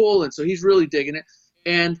so cool. And so he's really digging it.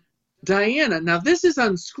 And Diana, now this is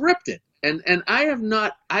unscripted, and I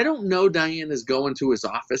don't know Diana's going to his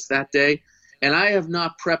office that day, and I have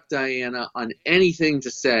not prepped Diana on anything to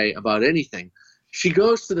say about anything. She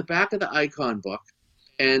goes to the back of the Icon book,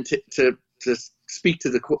 and to speak to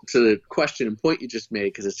the question and point you just made,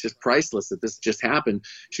 because it's just priceless that this just happened.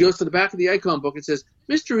 She goes to the back of the Icon book and says,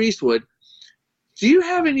 "Mr. Eastwood, do you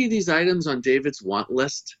have any of these items on David's want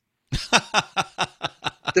list?"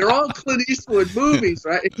 They're all Clint Eastwood movies,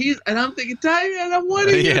 right? And I'm thinking, Diana, what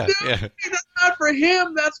are you doing? Yeah. That's not for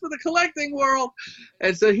him. That's for the collecting world.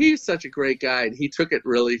 And so he's such a great guy, and he took it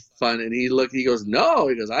really fun. And he goes, no,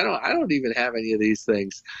 he goes, I don't even have any of these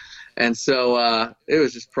things. And so it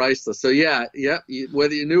was just priceless. So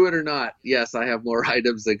whether you knew it or not, yes, I have more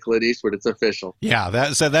items than Clint Eastwood. It's official. Yeah,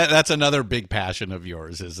 that's another big passion of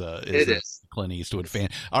yours is a Clint Eastwood fan.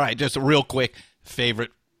 All right, just a real quick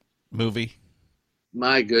favorite movie.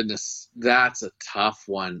 My goodness, that's a tough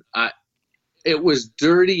one. It was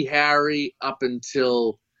Dirty Harry up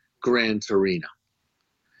until Gran Torino,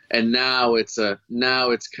 and now it's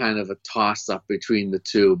kind of a toss up between the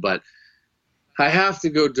two. But I have to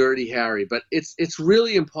go Dirty Harry. But it's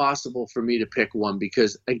really impossible for me to pick one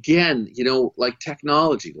because, again, like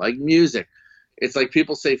technology, like music, it's like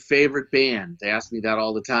people say favorite band. They ask me that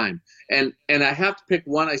all the time, and I have to pick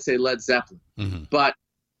one. I say Led Zeppelin,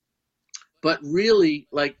 But really,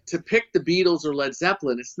 like, to pick the Beatles or Led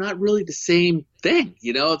Zeppelin, it's not really the same thing.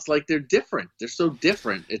 It's like they're different. They're so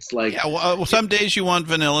different. It's like some days you want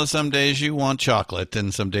vanilla, some days you want chocolate,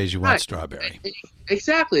 and some days you want strawberry.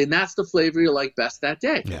 Exactly, and that's the flavor you like best that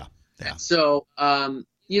day. Yeah. So,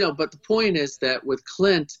 but the point is that with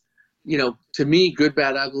Clint, to me, Good,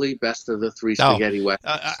 Bad, Ugly, best of the three spaghetti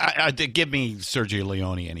westerns. Give me Sergio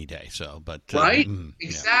Leone any day. So, but right,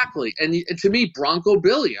 exactly. And to me, Bronco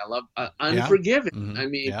Billy, I love Unforgiven. Mm-hmm. I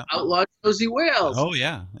mean, Outlaw Josie Wales. Oh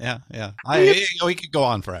yeah. We could go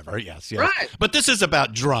on forever. Yes. Right. But this is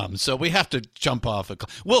about drums, so we have to jump off.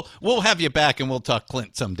 We'll have you back, and we'll talk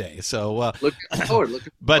Clint someday. So looking forward.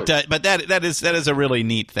 But that is a really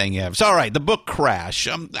neat thing you have. So all right, the book Crash.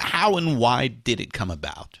 How and why did it come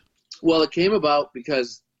about? Well, it came about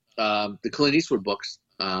because the Clint Eastwood books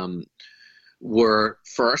were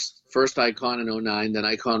first Icon in 2009, then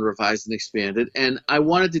Icon Revised and Expanded, and I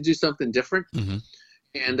wanted to do something different. Mm-hmm.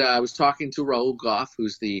 And I was talking to Raoul Goff,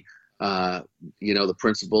 who's the the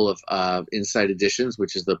principal of Insight Editions,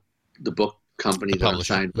 which is the book company that I'm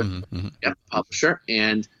signed with, publisher.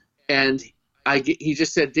 And he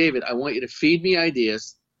just said, David, I want you to feed me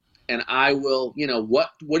ideas. And I will,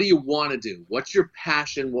 what do you want to do? What's your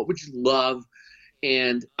passion? What would you love?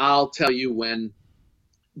 And I'll tell you when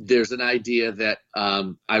there's an idea that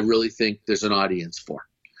I really think there's an audience for.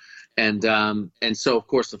 And so, of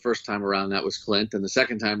course, the first time around that was Clint. And the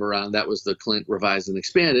second time around that was the Clint Revised and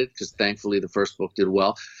Expanded, because thankfully the first book did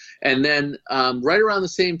well. And then right around the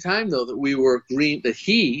same time, though, that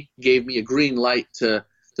he gave me a green light to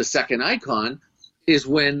the second Icon, is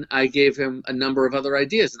when I gave him a number of other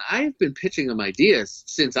ideas. And I have been pitching him ideas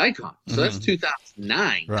since Icon. So that's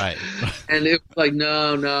 2009. Right. And it was like,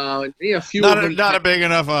 no. And, few not a big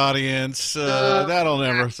enough audience. That'll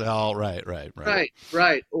never sell. Right.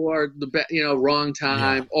 Right. Or, wrong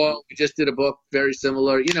time. Yeah. Or we just did a book very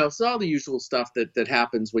similar. So all the usual stuff that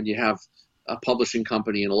happens when you have a publishing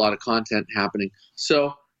company and a lot of content happening.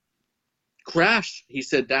 So Crash, he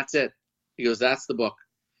said, that's it. He goes, that's the book.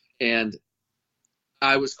 And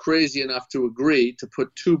I was crazy enough to agree to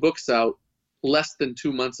put two books out less than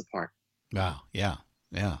 2 months apart. Wow, yeah.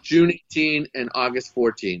 Yeah. June 18 and August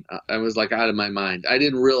 14. I was like out of my mind. I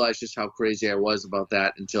didn't realize just how crazy I was about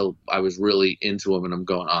that until I was really into them, and I'm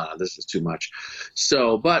going, oh, this is too much.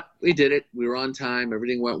 So, but we did it. We were on time.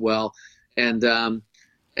 Everything went well.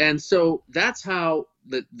 And so that's how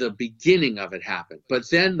the beginning of it happened. But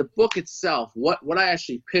then the book itself, what I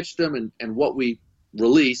actually pitched them and what we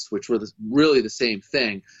released, which were really the same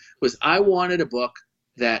thing, was I wanted a book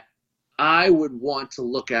that I would want to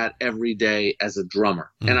look at every day as a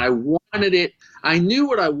drummer. And I wanted it, I knew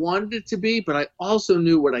what I wanted it to be, but I also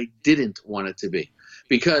knew what I didn't want it to be.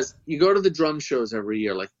 Because you go to the drum shows every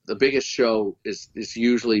year, like the biggest show is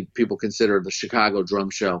usually people consider the Chicago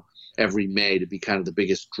Drum Show every May to be kind of the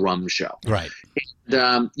biggest drum show. Right.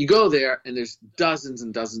 And you go there and there's dozens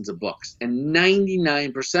and dozens of books, and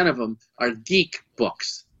 99% of them are geek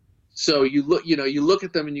books. So you look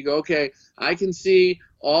at them and you go, okay, I can see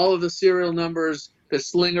all of the serial numbers that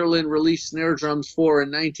Slingerland released snare drums for in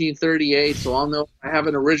 1938, so I'll know if I have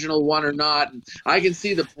an original one or not. And I can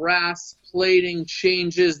see the brass plating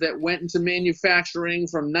changes that went into manufacturing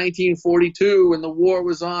from 1942 when the war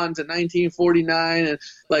was on to 1949, and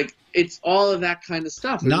like it's all of that kind of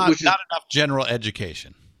stuff. Not enough general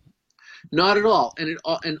education. Not at all,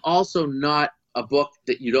 and also not a book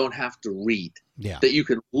that you don't have to read. Yeah. That you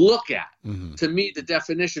can look at. Mm-hmm. To me, the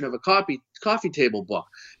definition of a coffee table book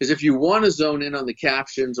is if you want to zone in on the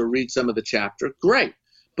captions or read some of the chapter, great.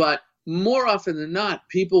 But more often than not,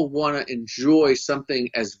 people want to enjoy something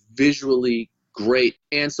as visually great.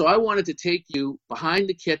 And so I wanted to take you behind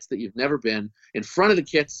the kits that you've never been, in front of the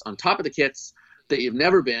kits, on top of the kits that you've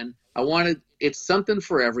never been. It's something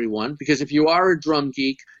for everyone, because if you are a drum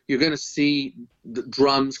geek, you're going to see the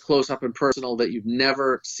drums close up and personal that you've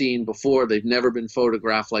never seen before. They've never been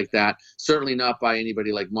photographed like that. Certainly not by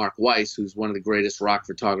anybody like Mark Weiss, who's one of the greatest rock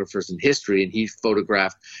photographers in history, and he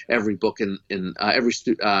photographed every book in every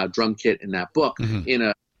drum kit in that book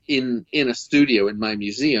in a studio in my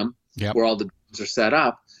museum where all the drums are set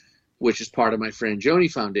up, which is part of my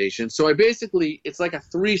Frangioni Foundation. So it's like a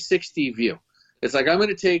 360 view. It's like I'm going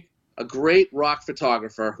to take a great rock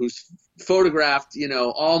photographer who's photographed,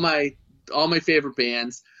 all my favorite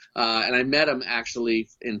bands, and I met him actually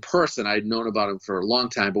in person. I'd known about him for a long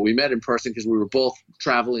time, but we met in person because we were both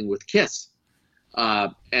traveling with Kiss,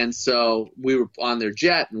 and so we were on their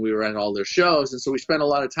jet and we were at all their shows, and so we spent a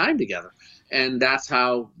lot of time together, and that's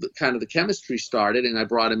how the chemistry started. And I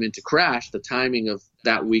brought him into Crash. The timing of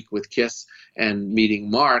that week with Kiss and meeting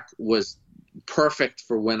Mark was perfect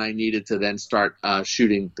for when I needed to then start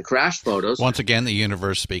shooting the Crash photos. Once again, the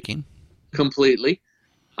universe speaking. Completely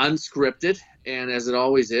unscripted, and as it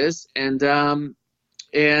always is. And the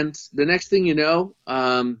next thing you know,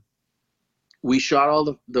 we shot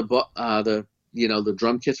all the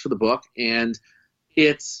drum kits for the book, and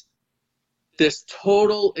it's this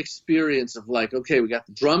total experience of like, okay, we got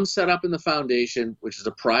the drums set up in the foundation, which is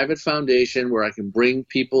a private foundation where I can bring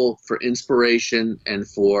people for inspiration and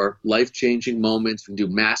for life-changing moments. We can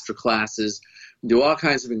do master classes, we can do all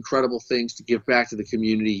kinds of incredible things to give back to the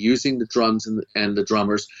community using the drums and the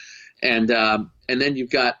drummers. And then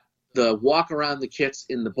you've got the walk around the kits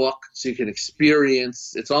in the book, so you can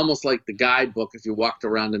experience. It's almost like the guidebook. If you walked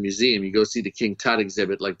around a museum, you go see the King Tut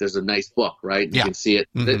exhibit, like there's a nice book, right? You can see it.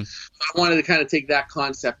 Mm-hmm. So I wanted to kind of take that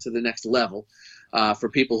concept to the next level for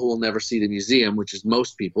people who will never see the museum, which is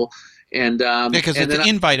most people. And because it's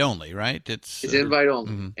invite only, right? It's invite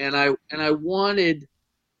only. Mm-hmm. And I wanted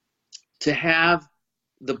to have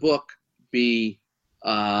the book be.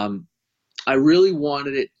 I really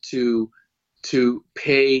wanted it to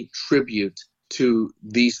pay tribute to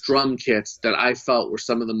these drum kits that I felt were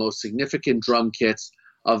some of the most significant drum kits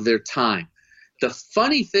of their time. The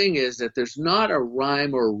funny thing is that there's not a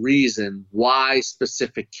rhyme or reason why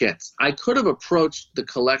specific kits. I could have approached the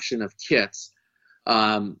collection of kits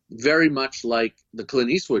very much like the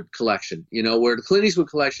Clint Eastwood collection, where the Clint Eastwood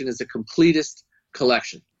collection is a completist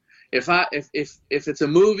collection. If it's a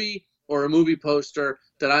movie or a movie poster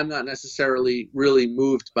that I'm not necessarily really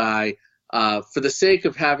moved by, for the sake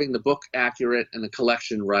of having the book accurate and the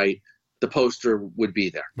collection right, the poster would be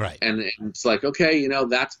there. Right. And it's like, okay,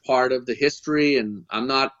 that's part of the history, and I'm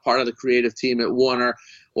not part of the creative team at Warner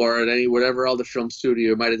or at whatever other film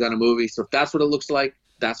studio might have done a movie. So if that's what it looks like,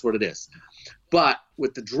 that's what it is. But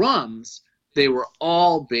with the drums, they were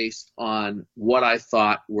all based on what I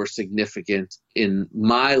thought were significant in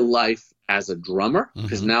my life as a drummer,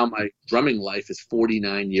 because now my drumming life is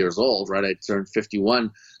 49 years old, right? I turned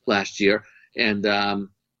 51 last year. And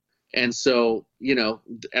And so,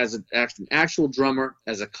 as an actual drummer,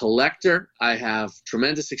 as a collector, I have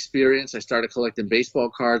tremendous experience. I started collecting baseball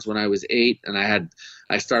cards when I was 8, and I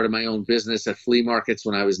started my own business at flea markets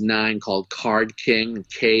when I was 9 called Card King,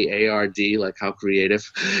 K-A-R-D, like how creative.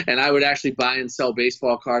 And I would actually buy and sell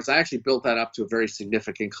baseball cards. I actually built that up to a very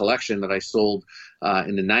significant collection that I sold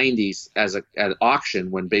in the 90s at an auction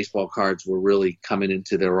when baseball cards were really coming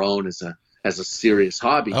into their own as a serious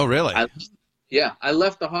hobby. Oh, really? I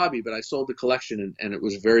left the hobby, but I sold the collection, and it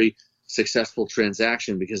was a very successful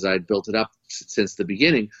transaction because I had built it up since the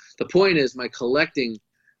beginning. The point is, my collecting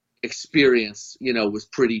experience, was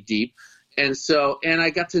pretty deep. And I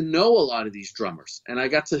got to know a lot of these drummers, and I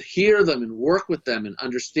got to hear them and work with them and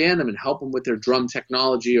understand them and help them with their drum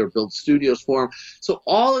technology or build studios for them. So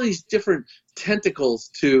all of these different tentacles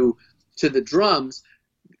to the drums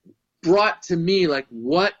brought to me, like,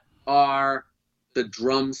 what are the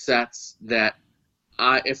drum sets that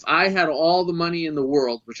if I had all the money in the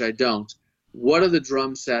world, which I don't, what are the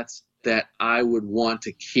drum sets that I would want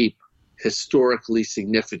to keep historically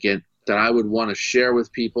significant, that I would want to share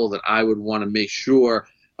with people, that I would want to make sure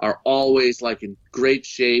are always like in great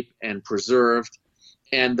shape and preserved?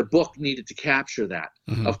 And the book needed to capture that.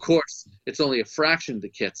 Mm-hmm. Of course, it's only a fraction of the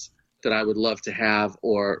kits that I would love to have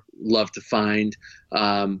or love to find,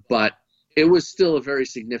 but it was still a very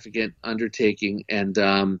significant undertaking, and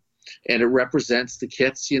it represents the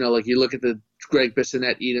kits. Like you look at the Greg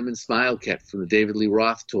Bissonette Eat 'Em and Smile kit from the David Lee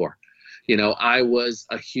Roth tour. I was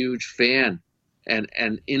a huge fan,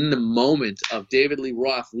 and in the moment of David Lee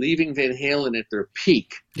Roth leaving Van Halen at their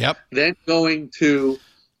peak, then going to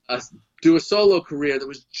do a solo career that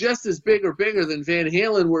was just as big or bigger than Van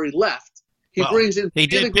Halen where he left. He did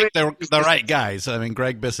pick the right guys. I mean,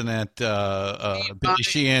 Greg Bissonette, Billy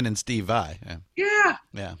Sheehan, and Steve Vai. Yeah.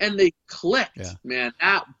 And they clicked, man.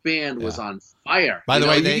 That band was on fire. By the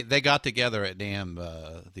way, they got together at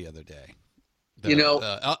NAMM the other day.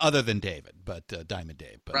 Other than David, but Diamond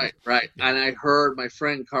Dave. But, right. Yeah. And I heard my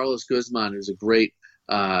friend Carlos Guzman, who's a great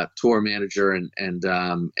tour manager and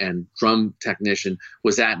drum technician,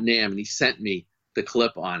 was at NAMM, and he sent me the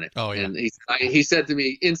clip on it. Oh, yeah. And he said to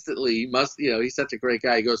me instantly, he's such a great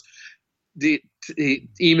guy. He goes, he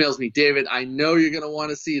emails me, David, I know you're going to want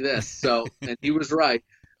to see this. So, and he was right.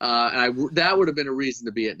 That would have been a reason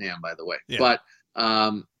to be at NAMM, by the way. Yeah.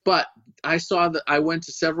 But I went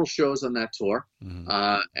to several shows on that tour,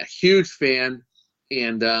 a huge fan.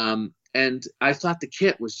 And I thought the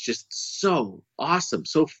kit was just so awesome,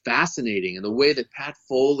 so fascinating. And the way that Pat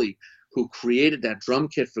Foley, who created that drum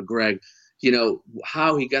kit for Greg,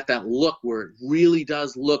 how he got that look where it really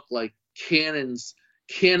does look like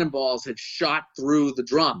cannonballs had shot through the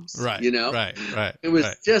drums. Right. Right. It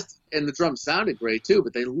was just, and the drums sounded great too,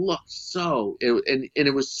 but they looked and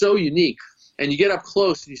it was so unique. And you get up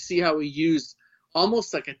close and you see how he used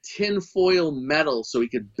almost like a tin foil metal so he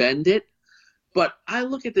could bend it. But I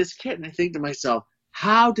look at this kit and I think to myself,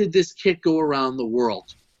 how did this kit go around the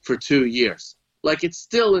world for 2 years? Like, it's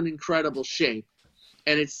still in incredible shape.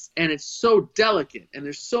 And it's so delicate, and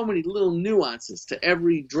there's so many little nuances to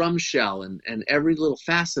every drum shell and every little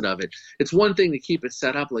facet of it. It's one thing to keep it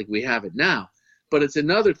set up like we have it now, but it's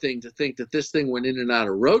another thing to think that this thing went in and out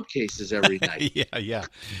of road cases every night. Yeah.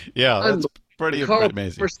 That's pretty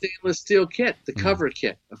amazing. For stainless steel kit, the cover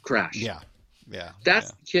kit of Crash. Yeah. That's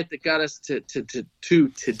the kit that got us to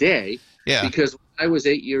today. Yeah. Because when I was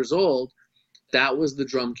 8 years old, that was the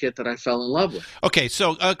drum kit that I fell in love with. Okay,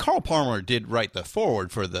 so Carl Palmer did write the foreword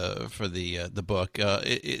for the book.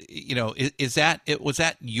 Was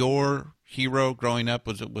that your hero growing up?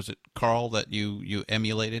 Was it Carl that you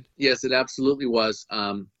emulated? Yes, it absolutely was.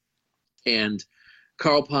 And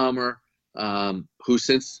Carl Palmer, who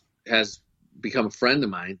since has become a friend of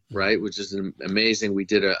mine, right? Which is amazing. We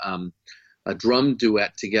did a drum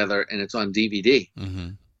duet together, and it's on DVD.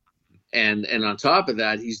 Mm-hmm. And on top of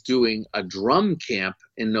that, he's doing a drum camp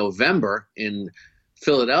in November in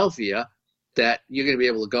Philadelphia that you're going to be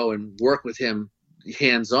able to go and work with him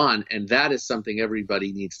hands-on. And that is something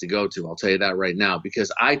everybody needs to go to. I'll tell you that right now,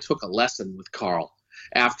 because I took a lesson with Carl.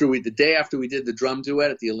 The day after we did the drum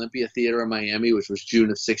duet at the Olympia Theater in Miami, which was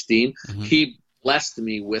June of 2016, he blessed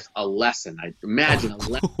me with a lesson. I imagine a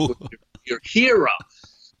lesson with your hero.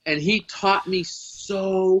 And he taught me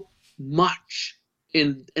so much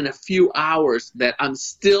in a few hours that I'm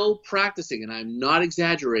still practicing, and I'm not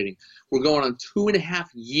exaggerating. We're going on 2.5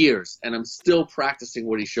 years, and I'm still practicing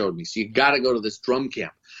what he showed me. So you got to go to this drum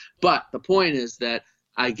camp. But the point is that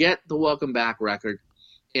I get the Welcome Back record,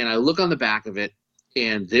 and I look on the back of it,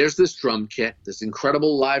 and there's this drum kit, this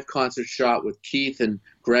incredible live concert shot with Keith and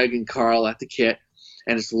Greg and Carl at the kit.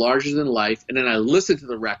 and it's larger than life. And then I listen to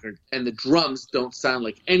the record, and the drums don't sound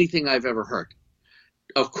like anything I've ever heard.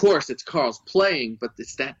 Of course, it's Carl's playing, but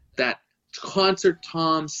it's that concert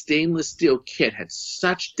tom stainless steel kit had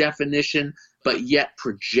such definition, but yet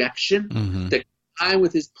projection. Mm-hmm. The time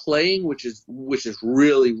with his playing, which is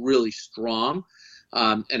really, really strong,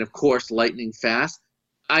 and of course, lightning fast.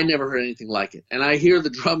 I never heard anything like it. And I hear the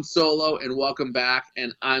drum solo and Welcome Back,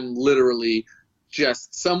 and I'm literally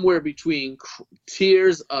just somewhere between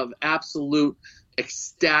tears of absolute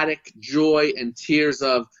ecstatic joy and tears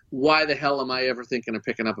of why the hell am I ever thinking of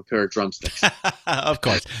picking up a pair of drumsticks? Of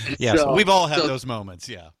course. Yes, So- we've all had so- those moments,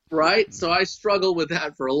 yeah. Right? So I struggled with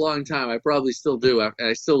that for a long time. I probably still do.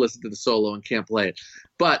 I still listen to the solo and can't play it.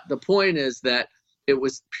 But the point is that it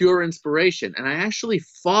was pure inspiration. And I actually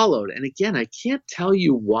followed. And again, I can't tell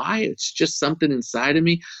you why. It's just something inside of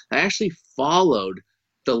me. I actually followed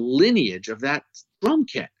the lineage of that drum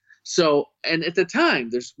kit. So, and at the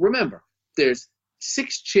time, there's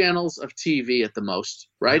 6 channels of TV at the most,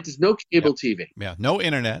 right? There's no cable TV. Yeah, no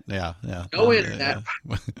internet. Yeah. No internet.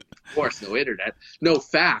 Of course, no internet. No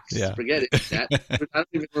fax. Yeah. Forget internet. I don't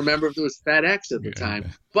even remember if there was FedEx at the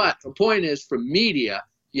time. But the point is, for media,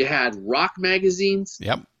 you had rock magazines,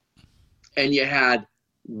 Yep. and you had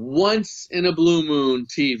once in a blue moon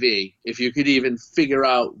TV, if you could even figure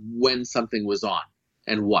out when something was on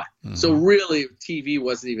and what. Mm-hmm. So really, TV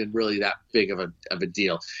wasn't even really that big of a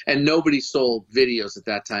deal. And nobody sold videos at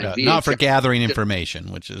that time. Not for VHS gathering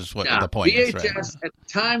information, which is what the point is, VHS, right? at the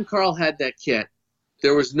time Carl had that kit,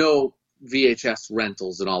 there was no VHS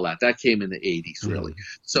rentals and all that. That came in the 80s, really.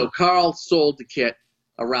 So Carl sold the kit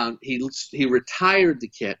around, he retired the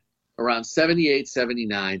kit around 78,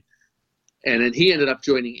 79, and then he ended up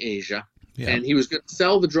joining Asia. Yeah. And he was going to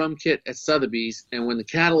sell the drum kit at Sotheby's, and when the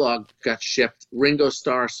catalog got shipped, Ringo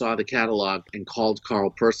Starr saw the catalog and called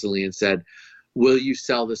Carl personally and said, will you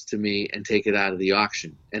sell this to me and take it out of the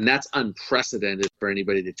auction? And that's unprecedented for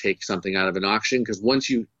anybody to take something out of an auction, because once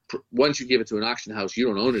you give it to an auction house, you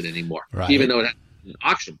don't own it anymore, Right. even though it has been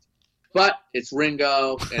auctioned. But it's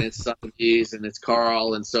Ringo, and it's Sotheby's, and it's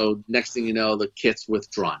Carl, and so next thing you know, the kit's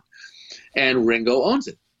withdrawn. And Ringo owns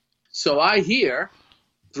it. So I hear,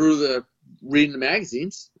 through reading the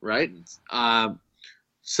magazines, right,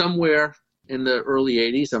 somewhere in the early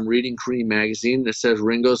 80s, I'm reading Cream magazine that says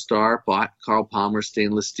Ringo Starr bought Carl Palmer's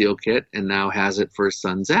stainless steel kit and now has it for his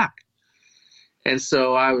son, Zach. And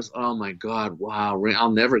so I was, oh my God, wow,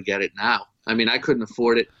 I'll never get it now. I mean, I couldn't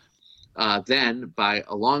afford it then by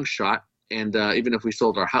a long shot. And even if we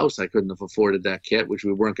sold our house, I couldn't have afforded that kit, which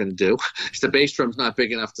we weren't going to do. The bass drum's not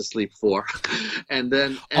big enough to sleep 4.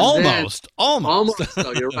 Almost.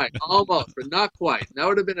 No, you're right. Almost, but not quite. That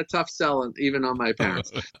would have been a tough sell even on my parents.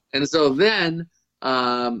 And so then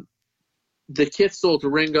the kit sold to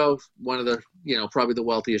Ringo, one of the, probably the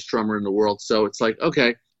wealthiest drummer in the world. So it's like,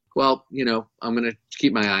 okay, well, I'm going to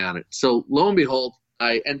keep my eye on it. So lo and behold,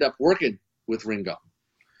 I end up working with Ringo.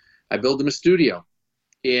 I build him a studio.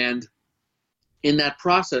 And in that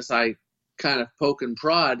process, I kind of poke and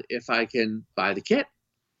prod if I can buy the kit.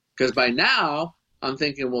 Because by now, I'm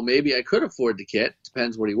thinking, well, maybe I could afford the kit.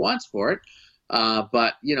 Depends what he wants for it.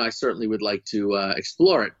 But, I certainly would like to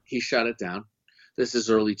explore it. He shut it down. This is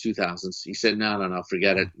early 2000s. He said, no,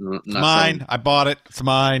 forget it. It's mine. I bought it. It's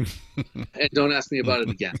mine. And don't ask me about it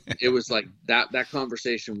again. It was like that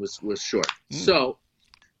conversation was short. So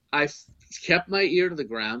I kept my ear to the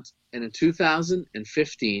ground. And in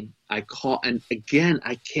 2015, I and again,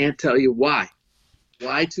 I can't tell you why.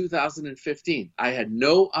 Why 2015? I had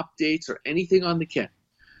no updates or anything on the kit.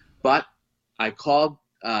 But I called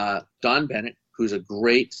Don Bennett, who's a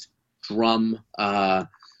great drum,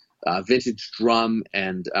 vintage drum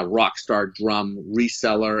and rock star drum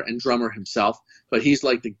reseller and drummer himself. But he's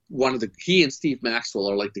like he and Steve Maxwell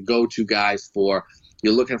are like the go-to guys for,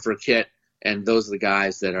 you're looking for a kit, and those are the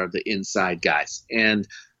guys that are the inside guys. And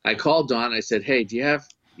I called Don. I said, hey, do you have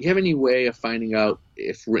any way of finding out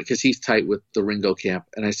because he's tight with the Ringo camp.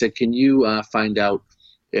 And I said, can you find out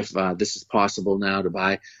if this is possible now to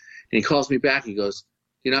buy? And he calls me back. He goes,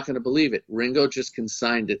 you're not going to believe it. Ringo just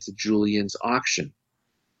consigned it to Julian's auction.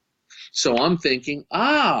 So I'm thinking,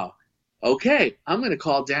 okay, I'm going to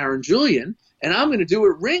call Darren Julian, and I'm going to do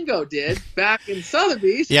what Ringo did back in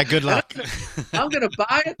Sotheby's. Yeah, good luck. I'm going to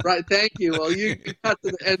buy it. Right, thank you. Well, you got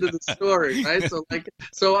to the end of the story, right?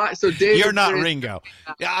 So David, you're not Ringo.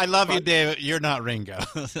 Yeah, I love you, David. You're not Ringo.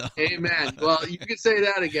 Amen. Well, you can say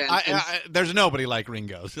that again. There's nobody like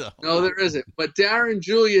Ringo. So. No, there isn't. But Darren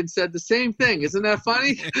Julian said the same thing. Isn't that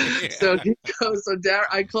funny? So he goes. So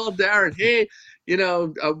I called Darren. Hey,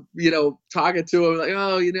 talking to him like,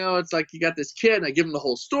 oh, it's like you got this kid, and I give him the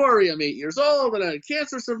whole story. I'm 8 years old, and I'm a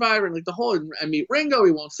cancer survivor, and like the whole. I meet Ringo,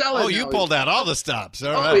 he won't sell it. Oh, you pulled out all the stops.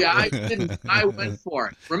 All right. Right. Yeah, I didn't. I went for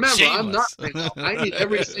it. Remember, Shameless. I'm not Ringo.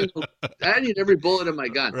 I need every bullet in my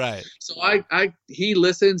gun. Right. So he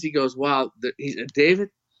listens. He goes, wow, David,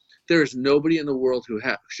 there is nobody in the world who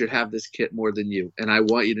should have this kit more than you. And I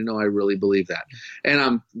want you to know I really believe that.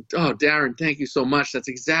 And Darren, thank you so much. That's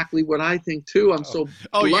exactly what I think too. I'm so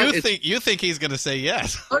you think he's going to say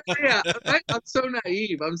yes. Oh, yeah. I'm so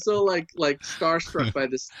naive. I'm so like starstruck by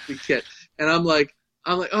this kit. And I'm like,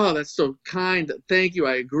 oh, that's so kind. Thank you.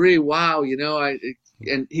 I agree. Wow. And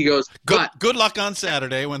he goes, good luck on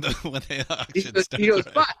Saturday when they auction starts. He goes,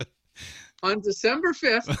 but on December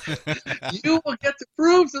 5th, you will get to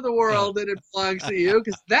prove to the world that it belongs to you,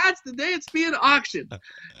 because that's the day it's being auctioned.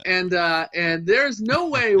 And there's no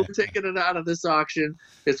way we're taking it out of this auction.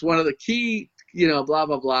 It's one of the key, blah,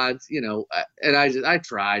 blah, blah, and I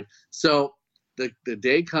tried. So the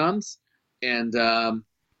day comes, and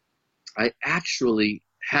I actually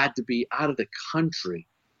had to be out of the country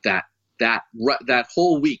that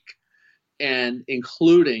whole week, and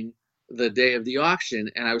including the day of the auction.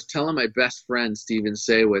 And I was telling my best friend, Steven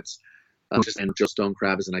Saywitz, and Joe Stone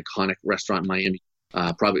Crab is an iconic restaurant in Miami.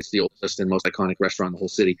 Probably it's the oldest and most iconic restaurant in the whole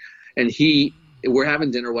city. And we're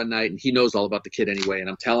having dinner one night, and he knows all about the kid anyway. And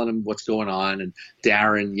I'm telling him what's going on. And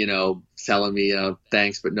Darren, telling me,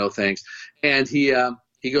 thanks, but no thanks. And he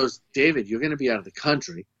goes, David, you're going to be out of the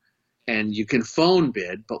country, and you can phone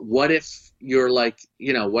bid, but what if you're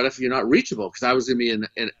what if you're not reachable? Because I was going to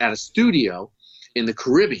be at a studio in the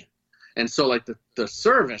Caribbean. And so like the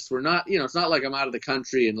service, we're not, it's not like I'm out of the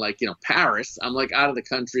country in Paris. I'm like out of the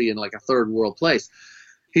country in like a third world place.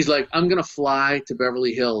 He's like, I'm going to fly to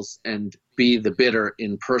Beverly Hills and be the bidder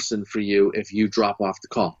in person for you if you drop off the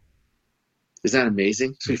call. Is that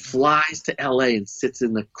amazing? So he flies to LA and sits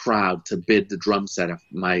in the crowd to bid the drum set if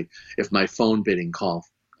my phone bidding call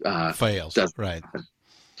fails. Right.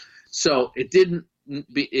 So it didn't.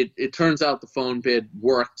 It turns out the phone bid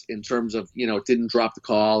worked in terms of, it didn't drop the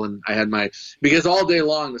call, and I had because all day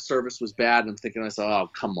long the service was bad, and I'm thinking to myself, oh,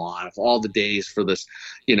 come on, if all the days for this,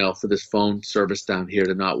 for this phone service down here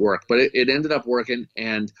to not work. But it ended up working,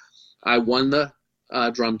 and I won the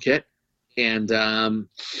drum kit. And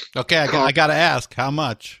okay, I got to ask, how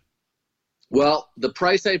much? Well, the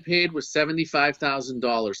price I paid was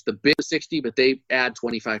 $75,000. The bid was $60,000, but they add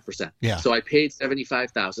 25%. Yeah. So I paid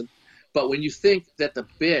 $75,000. But when you think that the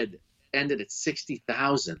bid ended at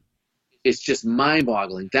 $60,000, it's just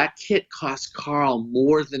mind-boggling. That kit cost Carl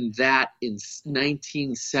more than that in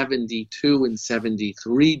 1972 and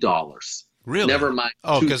 $73. Really? Never mind.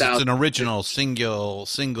 Oh, because it's an original single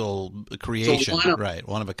creation, So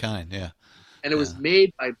one of a kind. Yeah. And it was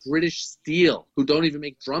made by British Steel, who don't even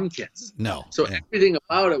make drum kits. No. So everything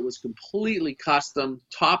about it was completely custom,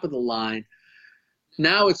 top of the line.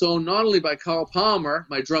 Now it's owned not only by Carl Palmer,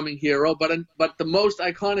 my drumming hero, but the most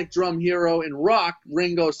iconic drum hero in rock,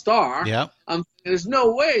 Ringo Starr. Yeah. There's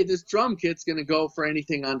no way this drum kit's going to go for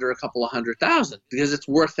anything under a couple of $100,000, because it's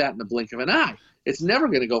worth that in the blink of an eye. It's never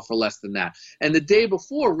going to go for less than that. And the day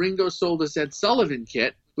before, Ringo sold his Ed Sullivan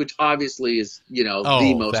kit, which obviously is,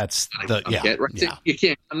 the most that's the kit, right? Yeah. You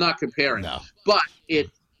can't. I'm not comparing. No. But it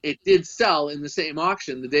did sell in the same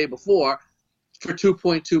auction the day before for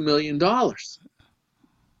 $2.2 million.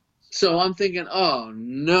 So I'm thinking, oh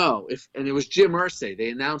no! And it was Jim Irsay. They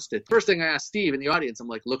announced it. First thing I asked Steve in the audience, I'm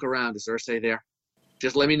like, look around. Is Irsay there?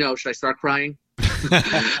 Just let me know. Should I start crying?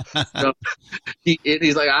 So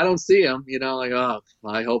he's like, I don't see him. Like, oh,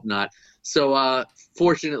 well, I hope not. So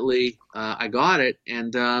fortunately, I got it,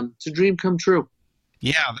 and it's a dream come true.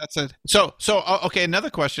 Yeah, that's it. So okay. Another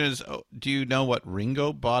question is, do you know what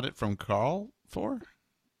Ringo bought it from Carl for?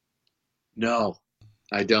 No,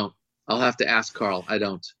 I don't. I'll have to ask Carl. I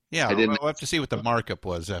don't. Yeah, we'll have to see what the markup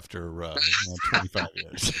was after 25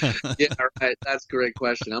 years. Yeah, right. That's a great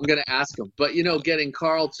question. I'm going to ask him. But, getting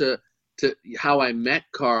Carl to how I met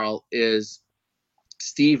Carl is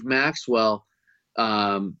Steve Maxwell,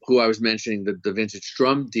 who I was mentioning, the vintage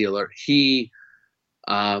drum dealer. He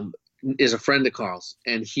is a friend of Carl's,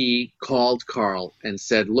 and he called Carl and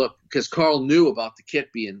said, look, because Carl knew about the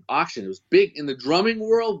kit being auctioned. It was big in the drumming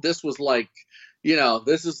world. This was like,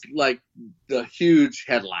 this is like the huge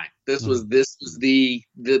headline. This was the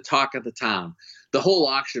talk of the town. The whole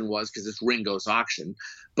auction was, because it's Ringo's auction.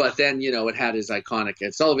 But then, it had his iconic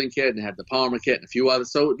Ed Sullivan kit, and it had the Palmer kit and a few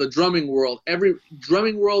others. So the drumming world, every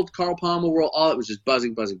drumming world, Carl Palmer world, all it was just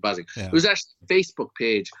buzzing, buzzing, buzzing. Yeah. It was actually a Facebook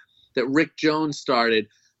page that Rick Jones started,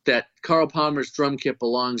 that Carl Palmer's drum kit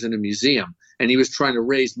belongs in a museum. And he was trying to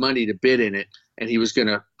raise money to bid in it. and he was going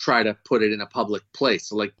to try to put it in a public place.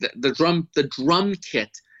 So like the drum kit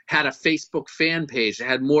had a Facebook fan page. It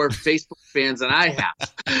had more Facebook fans than I have.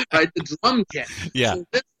 Right, the drum kit. Yeah.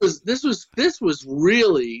 So this was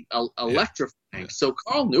really electrifying. Yeah. So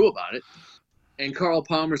Carl knew about it, and Carl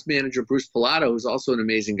Palmer's manager Bruce Pilato, who's also an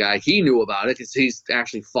amazing guy, he knew about it because he's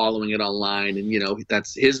actually following it online, and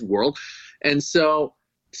that's his world. And so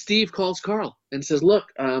Steve calls Carl and says,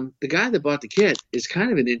 "Look, the guy that bought the kit is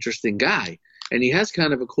kind of an interesting guy, and he has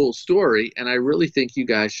kind of a cool story, and I really think you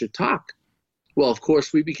guys should talk." Well, of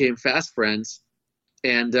course, we became fast friends.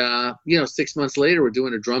 And, 6 months later, we're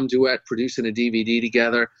doing a drum duet, producing a DVD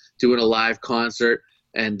together, doing a live concert,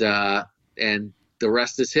 and the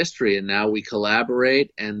rest is history. And now we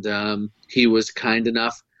collaborate, and he was kind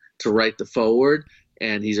enough to write the foreword,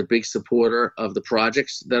 and he's a big supporter of the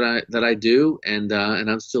projects that I do, and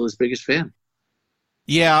I'm still his biggest fan.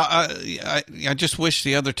 Yeah, I just wish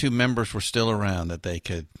the other two members were still around, that they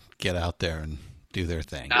could get out there and do their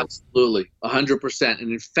thing. Absolutely, 100%.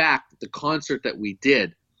 And in fact, the concert that we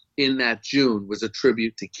did in that June was a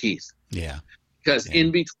tribute to Keith. Yeah. Because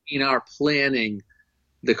in between our planning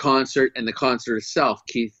the concert and the concert itself,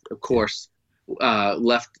 Keith, of course,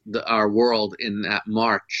 left our world in that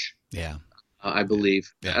March. Yeah. I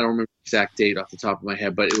believe. Yeah. I don't remember the exact date off the top of my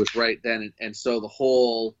head, but it was right then. And so the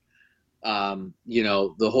whole, the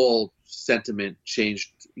whole sentiment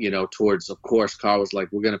changed, towards, of course, Carl was like,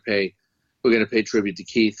 we're going to pay tribute to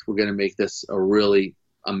Keith. We're going to make this a really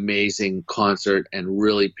amazing concert and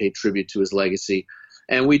really pay tribute to his legacy.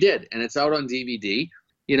 And we did. And it's out on DVD.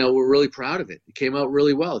 We're really proud of it. It came out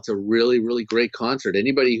really well. It's a really, really great concert.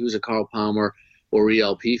 Anybody who's a Carl Palmer or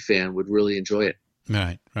ELP fan would really enjoy it.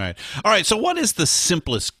 Right. All right. So what is the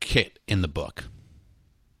simplest kit in the book?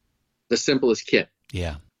 The simplest kit?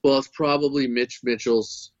 Yeah. Well, it's probably Mitch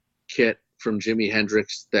Mitchell's kit from Jimi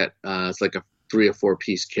Hendrix that it's like a 3 or 4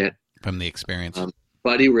 piece kit. From the Experience.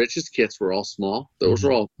 Buddy Rich's kits were all small. Those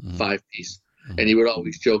were all 5-piece. And he would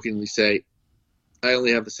always jokingly say, I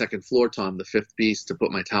only have the second floor, Tom, the 5th piece to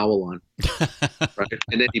put my towel on. Right?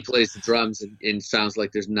 And then he plays the drums, and it sounds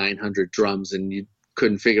like there's 900 drums, and you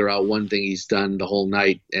couldn't figure out one thing he's done the whole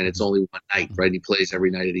night, and it's only one night, right? And he plays every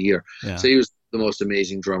night of the year. Yeah. So he was the most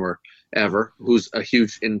amazing drummer ever, who's a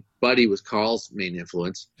huge, and Buddy was Carl's main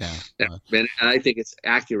influence. Yeah. And I think it's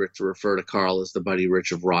accurate to refer to Carl as the Buddy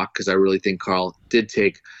Rich of rock, because I really think Carl did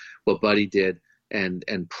take what Buddy did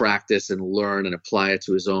and practice and learn and apply it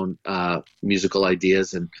to his own musical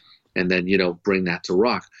ideas and then, bring that to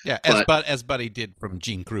rock. Yeah, as Buddy did from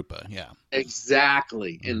Gene Krupa, yeah.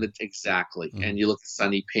 Exactly. Mm-hmm. And you look at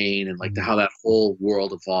Sonny Payne and how that whole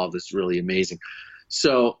world evolved is really amazing.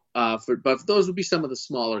 So, but those would be some of the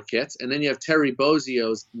smaller kits. And then you have Terry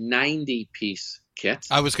Bozzio's 90-piece kit.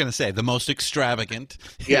 I was going to say, the most extravagant.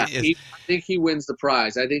 Yeah, I think he wins the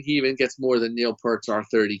prize. I think he even gets more than Neil Peart's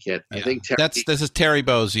R30 kit. Yeah. I think this is Terry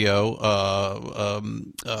Bozzio.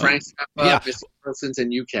 Frank Zappa, Mr. Parsons,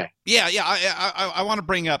 and UK. Yeah. I want to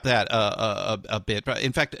bring up that a bit.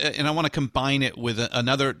 In fact, and I want to combine it with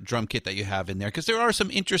another drum kit that you have in there, because there are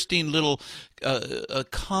some interesting little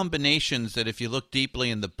combinations that if you look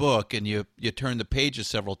deeply in the book and you turn the pages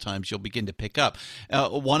several times, you'll begin to pick up.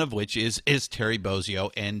 One of which is Terry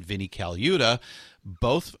Bozzio and Vinnie Colaiuta,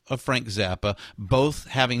 both of Frank Zappa, both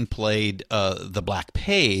having played the Black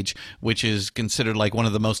Page, which is considered like one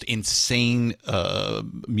of the most insane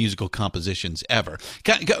musical compositions ever.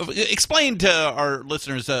 Explain to our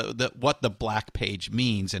listeners what the Black Page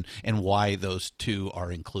means and why those two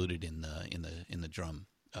are included in the drum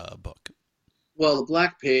book. Well, the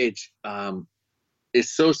Black Page is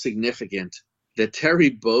so significant that Terry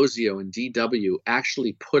Bozzio and DW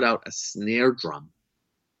actually put out a snare drum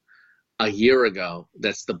a year ago.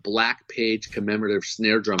 That's the Black Page commemorative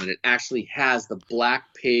snare drum, and it actually has the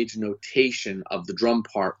Black Page notation of the drum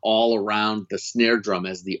part all around the snare drum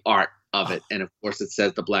as the art of it. And of course it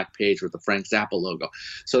says the Black Page with the Frank Zappa logo.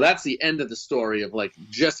 So that's the end of the story of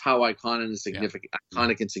just how iconic and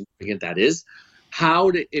significant that is. How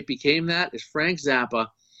it became that is Frank Zappa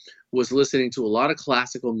was listening to a lot of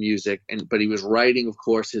classical music, but he was writing, of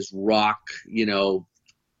course, his rock,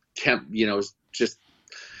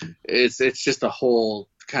 it's just a whole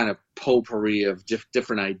kind of potpourri of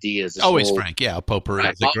different ideas. Frank, yeah, potpourri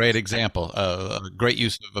is a great example, a great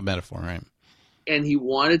use of a metaphor, right? And he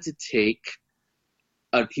wanted to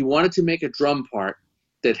make a drum part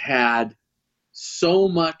that had so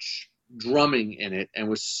much drumming in it and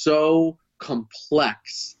was so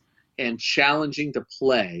complex and challenging to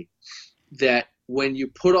play that when you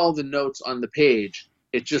put all the notes on the page,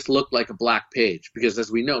 it just looked like a black page because,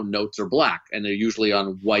 as we know, notes are black and they're usually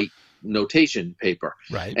on white notation paper.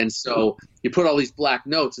 Right. And so you put all these black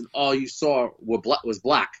notes and all you saw was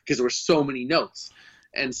black because there were so many notes.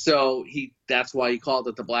 And so that's why he called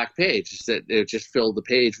it the black page. It just filled the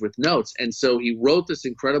page with notes. And so he wrote this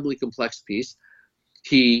incredibly complex piece.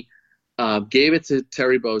 He gave it to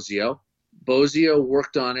Terry Bozzio. Bozzio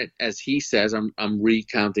worked on it, as he says, I'm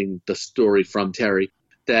recounting the story from Terry,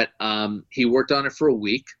 that he worked on it for a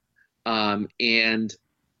week and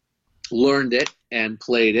learned it and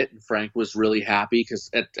played it. And Frank was really happy because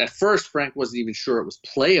at first Frank wasn't even sure it was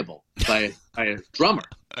playable by a drummer.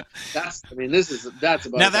 That's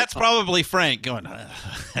about now that's probably Frank going,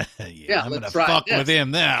 yeah, I'm going to fuck with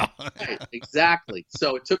him now. Right, exactly.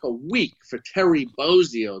 So it took a week for Terry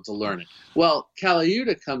Bozzio to learn it. Well,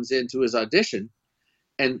 Caliuta comes into his audition,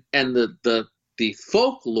 and the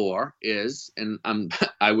folklore is, and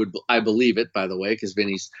I believe it, by the way, because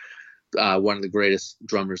Vinny's one of the greatest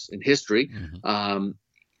drummers in history. Mm-hmm.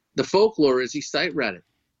 The folklore is he sight read it.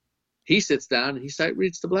 He sits down and he sight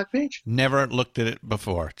reads the black page. Never looked at it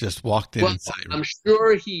before. Just walked in and sight read. I'm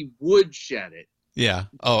sure he would shed it. Yeah.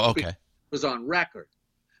 Oh, okay. It was on record,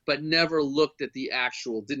 but never looked at the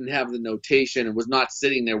actual, didn't have the notation, and was not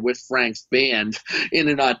sitting there with Frank's band in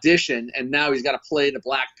an audition. And now he's got to play the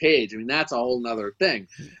black page. I mean, that's a whole nother thing.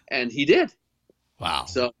 And he did. Wow.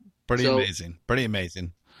 So pretty amazing. Pretty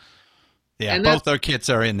amazing. Yeah. Both our kits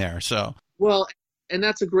are in there. So, well, and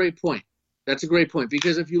that's a great point. That's a great point,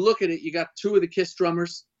 because if you look at it, you got two of the Kiss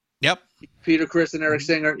drummers. Yep. Peter Criss and Eric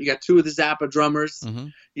Singer. You got two of the Zappa drummers. Mm-hmm.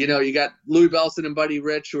 You got Louis Bellson and Buddy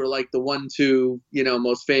Rich, who are like the 1-2,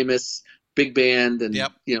 most famous big band and,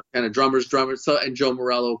 kind of drummers. So, and Joe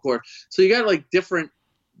Morello, of course. So you got like different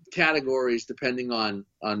categories depending on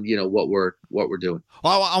what we're doing.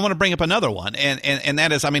 Well, I want to bring up another one. And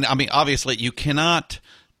that is, I mean, obviously you cannot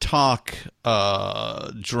talk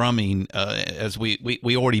drumming as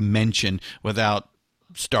we already mentioned without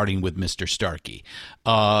starting with Mr. Starkey.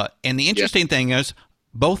 And the interesting thing is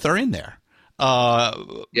both are in there.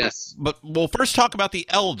 Yes. But we'll first talk about the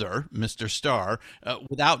elder, Mr. Starr,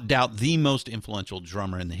 without doubt the most influential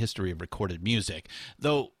drummer in the history of recorded music,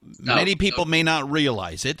 though many people may not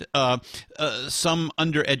realize it. Some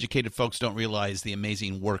undereducated folks don't realize the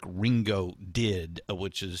amazing work Ringo did,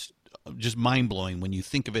 which is just mind-blowing when you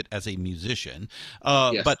think of it as a musician.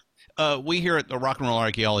 Yes. But we here at the Rock and Roll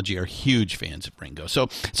Archaeology are huge fans of Ringo. So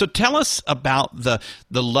tell us about the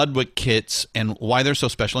Ludwig kits and why they're so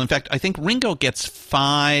special. In fact, I think Ringo gets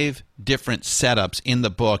 5 different setups in the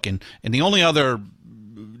book, and the only other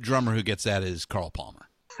drummer who gets that is Carl Palmer.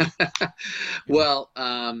 Well,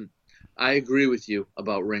 I agree with you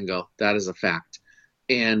about Ringo. That is a fact.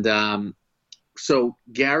 And so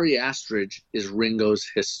Gary Astridge is Ringo's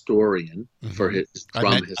historian for his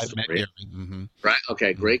drum history. Mm-hmm. Right?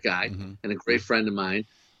 Okay, great guy and a great friend of mine.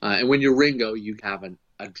 And when you're Ringo, you have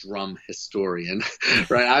a drum historian,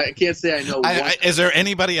 right? I can't say I know. Is there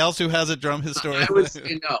anybody else who has a drum historian? I would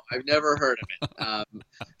say no. I've never heard of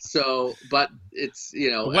it. But it's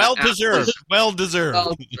well deserved. Well deserved.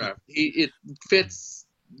 It fits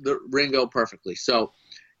the Ringo perfectly. So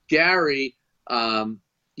Gary.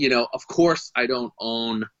 Of course, I don't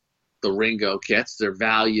own the Ringo kits. They're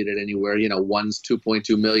valued at anywhere, one's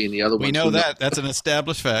 $2.2 million, the other one's. We know that. That's an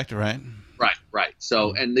established fact, right? Right.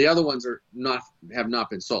 So, and the other ones have not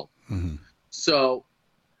been sold. Mm-hmm. So,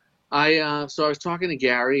 I was talking to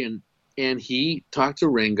Gary, and he talked to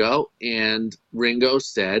Ringo, and Ringo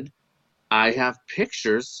said, "I have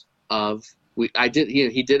pictures of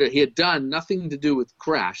he had done nothing to do with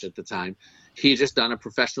Crash at the time. He had just done a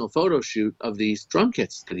professional photo shoot of these drum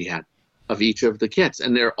kits that he had, of each of the kits.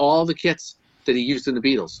 And they're all the kits that he used in the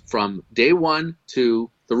Beatles, from day one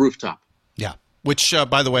to the Rooftop." Yeah, which,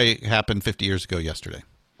 by the way, happened 50 years ago yesterday.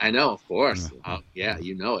 I know, of course. Yeah.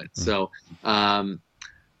 You know it. Mm-hmm.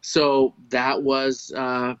 So that was,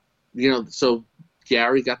 so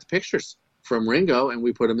Gary got the pictures from Ringo, and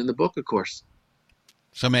we put them in the book, of course.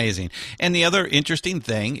 It's amazing. And the other interesting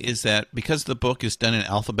thing is that because the book is done in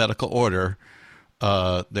alphabetical order,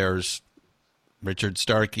 there's Richard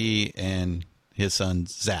Starkey and his son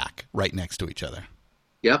Zach right next to each other.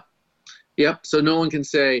 Yep. So no one can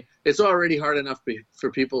say, it's already hard enough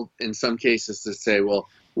for people in some cases to say, well,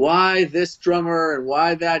 why this drummer and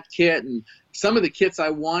why that kit? And some of the kits I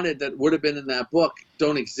wanted that would have been in that book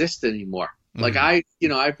don't exist anymore. Like I've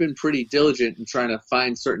been pretty diligent in trying to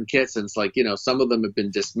find certain kits, and it's like, some of them have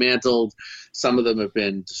been dismantled, some of them have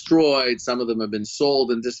been destroyed, some of them have been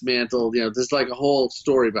sold and dismantled. There's like a whole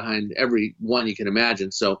story behind every one you can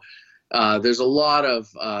imagine. So, there's a lot of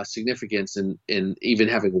significance in even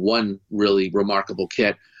having one really remarkable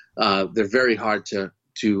kit. They're very hard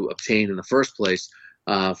to obtain in the first place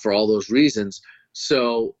for all those reasons.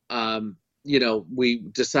 So, we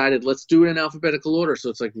decided let's do it in alphabetical order. So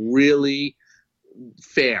it's like really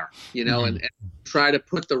fair, and try to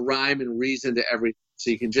put the rhyme and reason to everything. So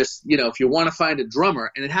you can just, if you want to find a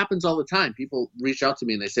drummer, and it happens all the time, people reach out to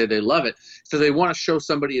me and they say they love it. So they want to show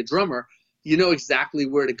somebody a drummer, you know exactly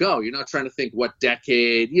where to go. You're not trying to think what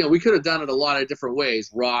decade. We could have done it a lot of different ways,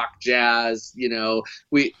 rock, jazz,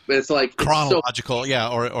 it's like chronological,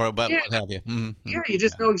 or what have you. Mm-hmm. Yeah, you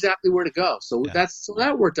just know exactly where to go. So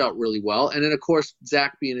that worked out really well. And then of course,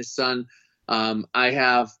 Zach being his son, I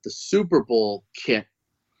have the Super Bowl kit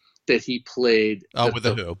that he played. With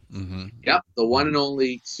the Who. Mm-hmm. Yep, the one and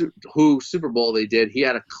only Who Super Bowl they did. He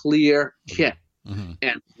had a clear kit. Mm-hmm.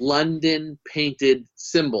 And London painted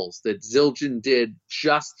cymbals that Zildjian did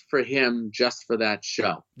just for him, just for that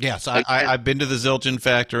show. Yes, I've been to the Zildjian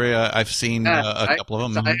factory. I've seen a couple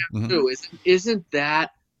of them. I have too. Isn't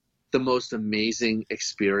that the most amazing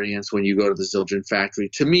experience when you go to the Zildjian factory?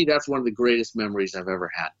 To me, that's one of the greatest memories I've ever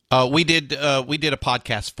had. We did a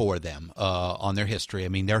podcast for them on their history. I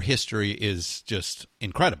mean, their history is just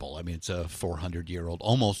incredible. I mean, it's a 400-year-old,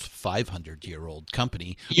 almost 500-year-old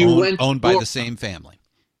company owned by the same family.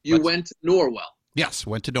 You went to Norwell. Yes,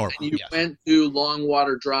 went to Norwell. And you went to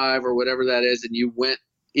Longwater Drive or whatever that is, and you went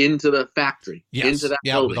into the factory, into that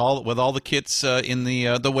building. with all the kits in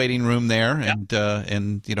the waiting room there, and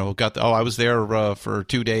I was there for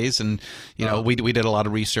 2 days, and we did a lot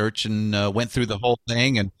of research and went through the whole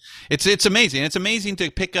thing, and it's amazing. It's amazing to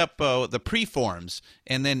pick up the preforms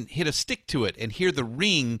and then hit a stick to it and hear the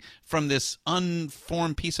ring from this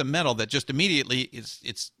unformed piece of metal that just immediately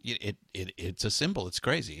it's a symbol. It's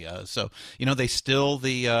crazy. So they still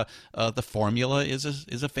the formula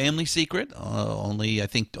is a family secret. I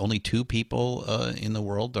think only 2 people in the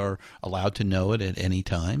world are allowed to know it at any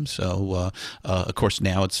time. So of course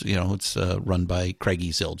now it's run by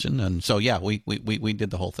Craigie Zildjian, and so we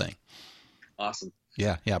did the whole thing. Awesome.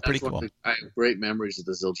 Yeah, pretty cool. I have great memories of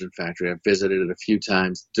the Zildjian factory. I've visited it a few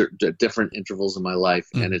times, different intervals in my life,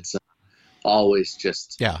 and it's always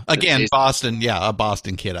just Again, amazing. Boston, a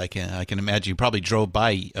Boston kid. I can imagine you probably drove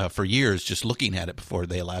by for years just looking at it before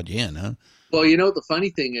they allowed you in, huh? Well, the funny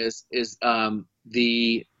thing is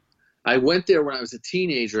I went there when I was a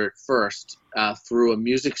teenager at first through a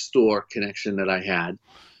music store connection that I had.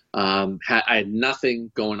 I had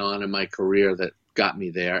nothing going on in my career that got me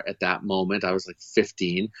there at that moment. I was like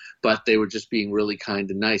 15, but they were just being really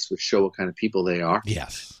kind and nice, which show what kind of people they are.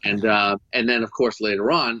 Yes. And then of course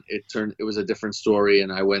later on it was a different story,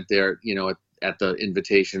 and I went there, at the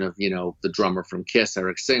invitation of, the drummer from Kiss,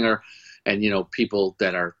 Eric Singer, and people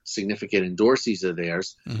that are significant endorsees of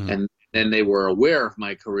theirs. Mm-hmm. And then they were aware of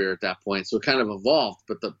my career at that point. So it kind of evolved.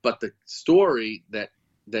 But the story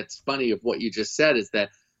that's funny of what you just said is that,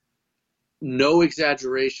 no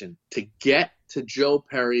exaggeration, to get to Joe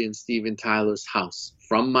Perry and Steven Tyler's house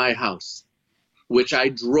from my house, which I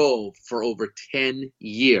drove for over 10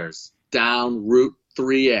 years down Route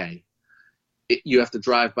 3A, you have to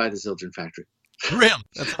drive by the Zildjian factory. Really?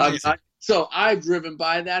 That's amazing. So I've driven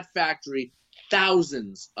by that factory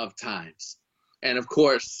thousands of times. And of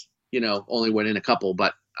course, only went in a couple,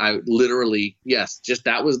 but I literally, just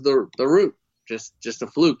that was the route. Just a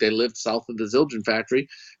fluke. They lived south of the Zildjian factory,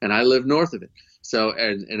 and I lived north of it. So,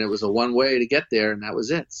 and it was a one way to get there, and that was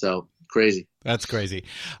it. So crazy. That's crazy.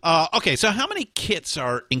 Okay, so how many kits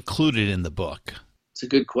are included in the book? It's a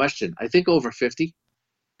good question. I think over 50.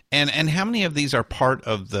 And how many of these are part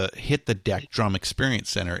of the Hit the Deck Drum Experience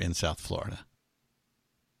Center in South Florida?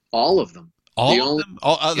 All of them. All of them?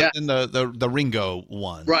 Other than the Ringo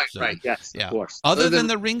ones. Right, right. Yes, of course. Other than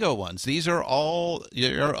the Ringo ones, these are all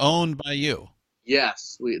owned by you.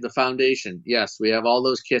 Yes, the foundation. Yes, we have all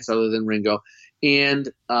those kits other than Ringo. And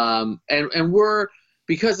we're,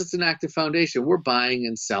 because it's an active foundation, we're buying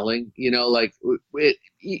and selling,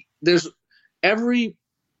 there's every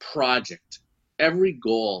project, every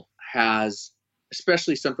goal has,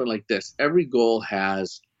 especially something like this, every goal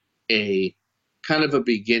has a kind of a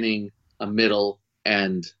beginning, a middle,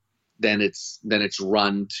 and then it's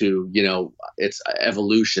run to, its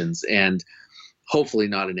evolutions, and hopefully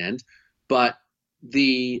not an end. But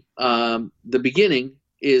the beginning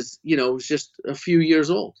is, it's just a few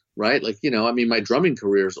years old, right? Like, my drumming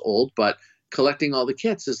career is old, but collecting all the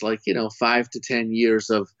kits is like, 5 to 10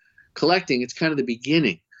 years of collecting. It's kind of the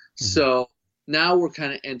beginning. Mm-hmm. So now we're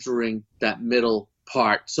kind of entering that middle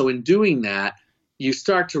part. So in doing that, you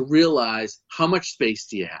start to realize, how much space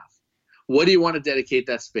do you have? What do you want to dedicate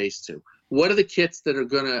that space to? what are the kits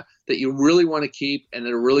that you really want to keep and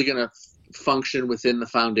that are really going to function within the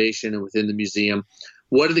foundation and within the museum?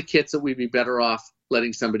 What are the kits that we'd be better off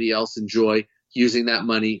letting somebody else enjoy, using that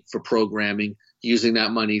money for programming, using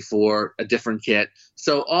that money for a different kit?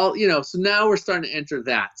 So so now we're starting to enter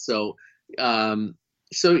that. So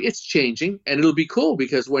it's changing, and it'll be cool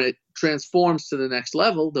because when it transforms to the next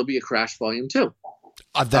level, there'll be a Crash Volume 2.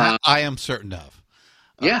 That I am certain of.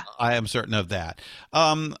 Yeah. I am certain of that.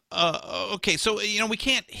 Okay, so we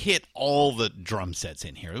can't hit all the drum sets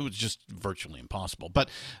in here. It was just virtually impossible. But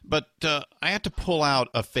I had to pull out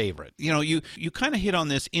a favorite. You kind of hit on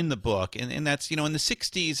this in the book, and that's in the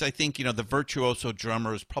 60s. I think the virtuoso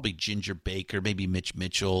drummer is probably Ginger Baker, maybe Mitch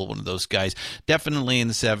Mitchell, one of those guys. Definitely in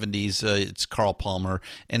the 70s, it's Carl Palmer,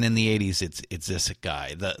 and in the 80s, it's this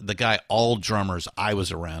guy, the guy all drummers I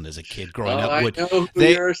was around as a kid growing up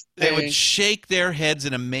they would shake their heads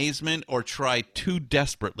in amazement or try too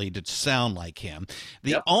desperately to sound like him.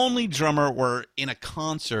 The only drummer were in a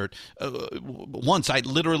concert. Once I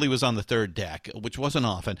literally was on the third deck, which wasn't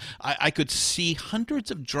often. I could see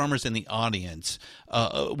hundreds of drummers in the audience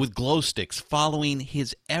with glow sticks following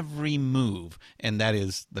his every move, and that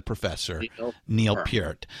is the professor, Neil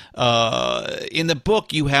Peart. In the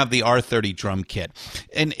book, you have the R30 drum kit,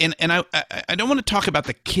 and I don't want to talk about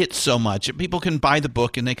the kit so much. People can buy the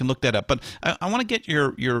book and they can look that up, but I want to get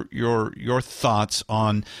your thoughts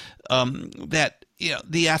on that.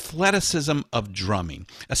 The athleticism of drumming,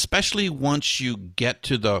 especially once you get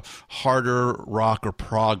to the harder rock or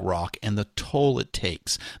prog rock and the toll it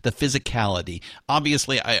takes, the physicality.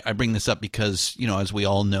 Obviously, I bring this up because, as we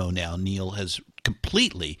all know now, Neil has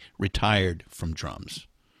completely retired from drums.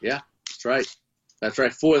 Yeah, that's right. That's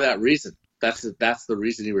right. For that reason. That's the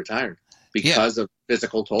reason he retired, because of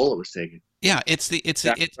physical toll it was taking. Yeah, it's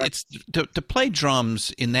to play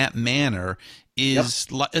drums in that manner is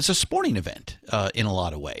it's a sporting event in a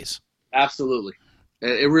lot of ways. Absolutely,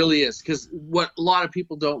 it really is. Because what a lot of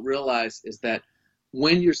people don't realize is that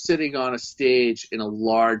when you're sitting on a stage in a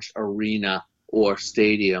large arena or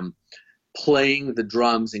stadium, playing the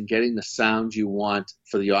drums and getting the sound you want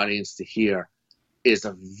for the audience to hear is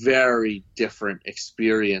a very different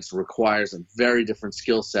experience, requires a very different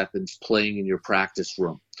skill set than playing in your practice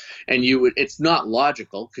room. And it's not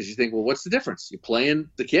logical, because you think, well, what's the difference? You're playing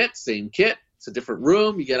the kit, same kit, it's a different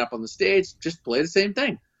room, you get up on the stage, just play the same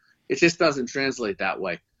thing. It just doesn't translate that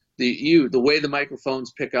way. The way the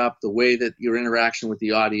microphones pick up, the way that your interaction with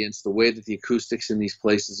the audience, the way that the acoustics in these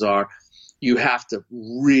places are, you have to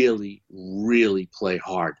really, really play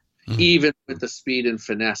hard. Even with the speed and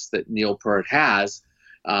finesse that Neil Peart has,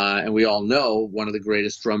 and we all know one of the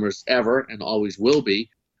greatest drummers ever and always will be,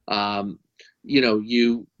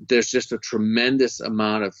 there's just a tremendous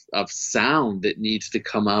amount of sound that needs to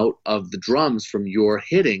come out of the drums from your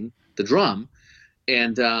hitting the drum,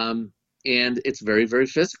 and it's very, very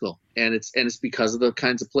physical, and it's because of the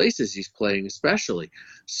kinds of places he's playing, especially.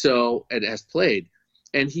 So it has played.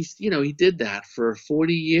 And he did that for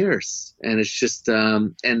 40 years. And it's just,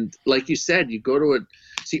 and like you said, you go to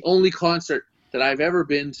it's the only concert that I've ever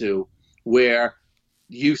been to where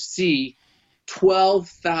you see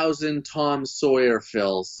 12,000 Tom Sawyer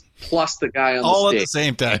fills plus the guy on the stage. All at the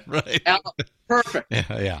same time, right? Perfect.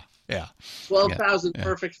 Yeah. 12,000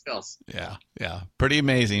 perfect fills. Yeah. Pretty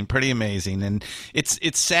amazing. And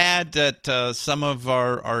it's sad that some of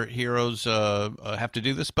our heroes have to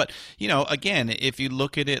do this. But, again, if you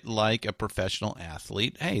look at it like a professional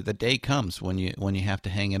athlete, hey, the day comes when you have to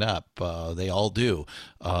hang it up. They all do.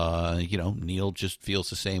 Neil just feels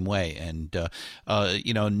the same way. And,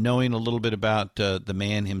 knowing a little bit about the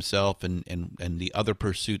man himself and the other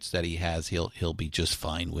pursuits that he has, he'll be just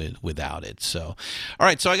fine without it. So, all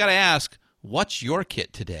right. So I got to ask, what's your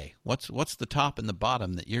kit today? What's the top and the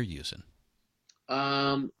bottom that you're using?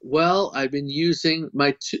 Well, I've been using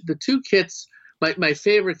the two kits. My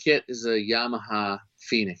favorite kit is a Yamaha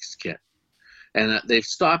Phoenix kit, and they've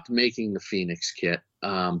stopped making the Phoenix kit,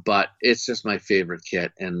 but it's just my favorite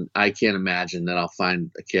kit, and I can't imagine that I'll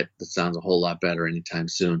find a kit that sounds a whole lot better anytime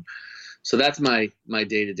soon. So that's my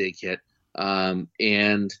day-to-day kit,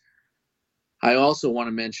 and I also want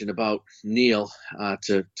to mention about Neil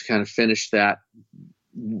to kind of finish that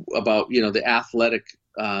about, the athletic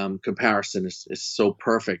comparison is so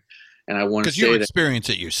perfect. And I want to say that. Because you experience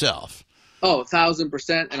it yourself. Oh,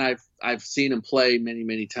 1,000%. And I've seen him play many,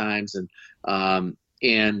 many times, and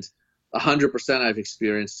 100% I've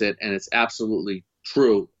experienced it, and it's absolutely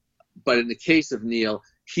true. But in the case of Neil,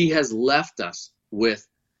 he has left us with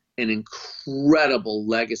an incredible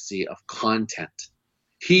legacy of content.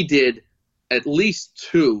 He did at least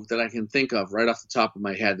two that I can think of right off the top of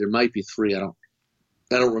my head. There might be three. I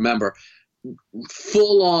don't remember.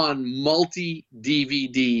 full-on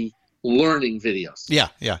multi-DVD learning videos. Yeah.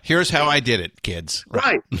 Here's how I did it, kids.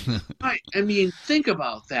 Right. Right. I mean, think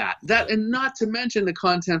about that. And not to mention the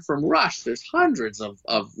content from Rush. There's hundreds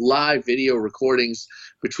of live video recordings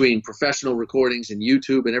between professional recordings and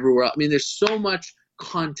YouTube and everywhere else. I mean, there's so much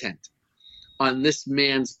content on this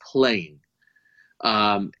man's playing.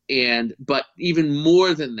 But even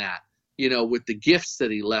more than that, with the gifts that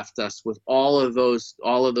he left us, with all of those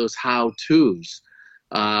how-tos,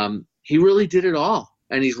 he really did it all.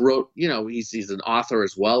 And he's wrote, he's an author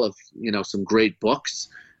as well of, some great books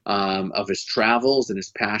of his travels and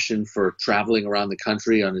his passion for traveling around the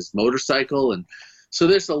country on his motorcycle. And so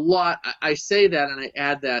there's a lot. I say that and I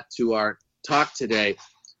add that to our talk today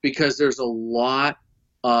because there's a lot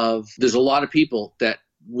of people that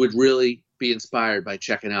would really be inspired by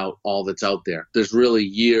checking out all that's out there. There's really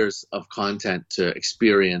years of content to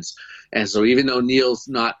experience. And so even though Neil's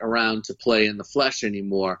not around to play in the flesh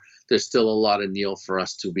anymore, there's still a lot of Neil for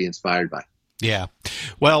us to be inspired by. Yeah.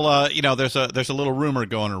 Well, there's a little rumor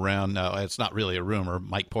going around. It's not really a rumor.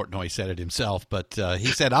 Mike Portnoy said it himself, but he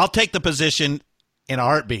said, I'll take the position in a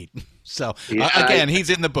heartbeat. So again, he's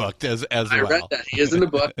in the book as well. I read that. He is in the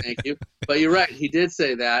book. Thank you. But you're right. He did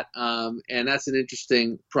say that. And that's an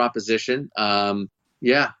interesting proposition.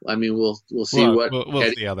 Yeah. I mean, we'll see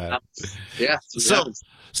we'll see how that happens. Yeah.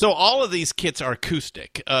 So all of these kits are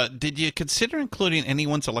acoustic. Did you consider including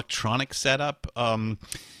anyone's electronic setup? And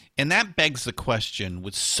that begs the question,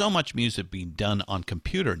 with so much music being done on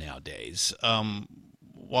computer nowadays,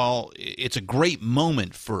 while it's a great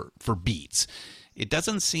moment for beats, it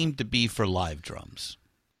doesn't seem to be for live drums.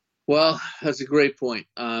 Well, that's a great point.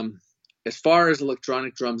 As far as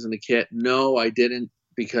electronic drums in the kit, no, I didn't,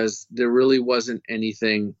 because there really wasn't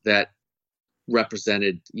anything that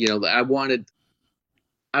represented, I wanted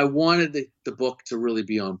the book to really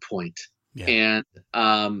be on point. Yeah.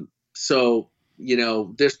 And so,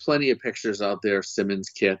 there's plenty of pictures out there of Simmons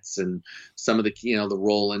kits and some of the, the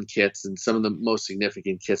Roland kits and some of the most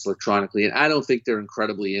significant kits electronically. And I don't think they're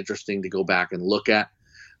incredibly interesting to go back and look at.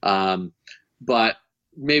 But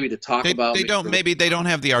maybe to talk about. Maybe they don't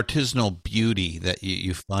have the artisanal beauty that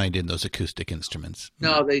you find in those acoustic instruments.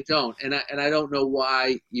 No, they don't. And I don't know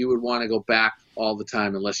why you would want to go back all the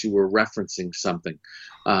time unless you were referencing something.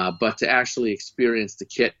 But to actually experience the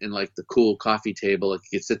kit in like the cool coffee table, like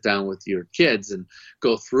you could sit down with your kids and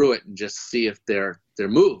go through it and just see if they're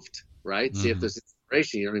moved, right? Mm-hmm. See if there's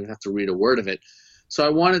inspiration. You don't even have to read a word of it. So I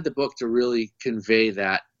wanted the book to really convey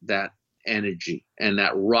that energy and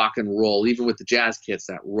that rock and roll, even with the jazz kits,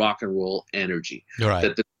 that rock and roll energy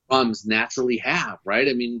that the drums naturally have, right?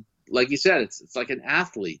 I mean, like you said, it's like an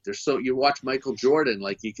athlete. You watch Michael Jordan,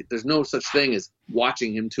 there's no such thing as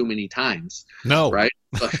watching him too many times. No. Right?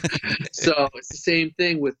 So it's the same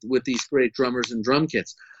thing with these great drummers and drum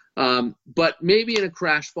kits. But maybe in a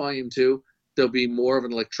Crash Volume 2, there'll be more of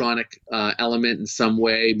an electronic element in some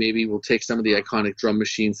way. Maybe we'll take some of the iconic drum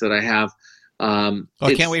machines that I have.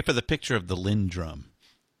 I can't wait for the picture of the Lynn drum.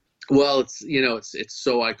 Well, it's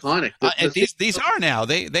so iconic. These are now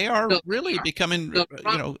they are really becoming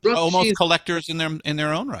almost collectors in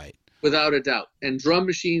their own right, without a doubt. And drum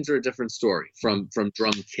machines are a different story from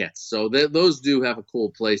drum kits. So those do have a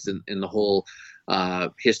cool place in the whole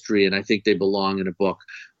history, and I think they belong in a book.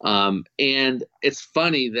 And it's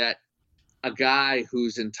funny that a guy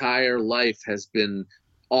whose entire life has been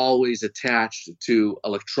always attached to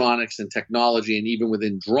electronics and technology, and even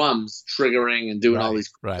within drums, triggering and doing all these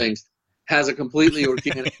things, has a completely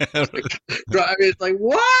organic I mean, it's like,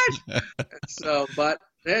 what? So, but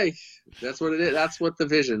hey, that's what it is. That's what the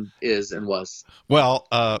vision is and was. Well,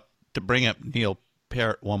 to bring up Neil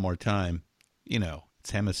Peart one more time,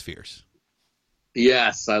 it's Hemispheres.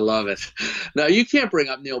 Yes, I love it. Now, you can't bring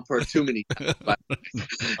up Neil Peart too many times, but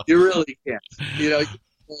you really can't.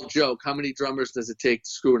 Joke, how many drummers does it take to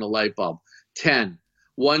screw in a light bulb? 10.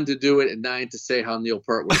 1 to do it and 9 to say how Neil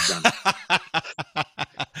Peart would have done it.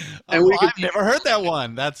 I've never heard that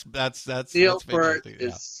one. That's Neil Peart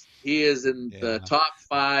he is in the top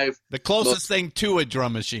 5. The closest thing to a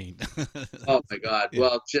drum machine. Oh my God. Yeah.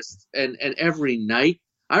 Well, just and every night.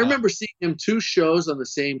 I remember seeing him 2 shows on the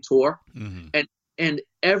same tour, and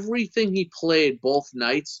everything he played both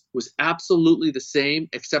nights was absolutely the same,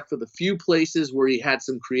 except for the few places where he had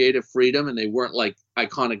some creative freedom and they weren't like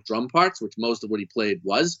iconic drum parts, which most of what he played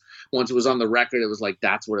was. Once it was on the record, it was like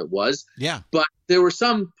that's what it was. Yeah. But there were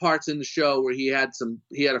some parts in the show where he had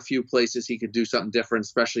a few places he could do something different,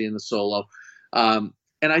 especially in the solo. And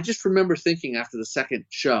I just remember thinking after the second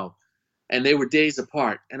show, and they were days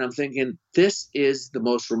apart, and I'm thinking, this is the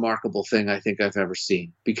most remarkable thing I think I've ever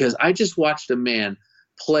seen, because I just watched a man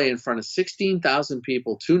play in front of 16,000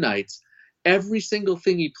 people 2 nights. Every single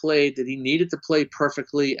thing he played that he needed to play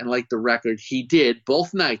perfectly and like the record, he did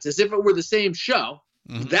both nights as if it were the same show.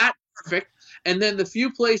 That perfect. And then the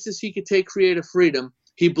few places he could take creative freedom,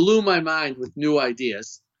 he blew my mind with new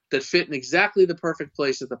ideas that fit in exactly the perfect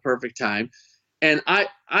place at the perfect time. And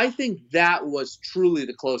I think that was truly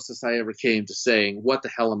the closest I ever came to saying, what the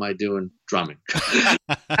hell am I doing drumming?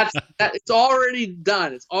 It's already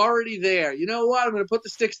done. It's already there. You know what? I'm going to put the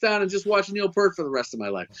sticks down and just watch Neil Peart for the rest of my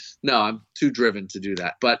life. No, I'm too driven to do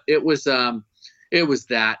that. But it was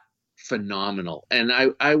that phenomenal. And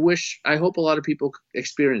I hope a lot of people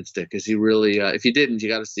experienced it, because he really, if you didn't, you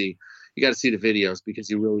got to see the videos, because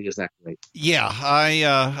he really is that great. Yeah,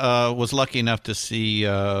 I was lucky enough to see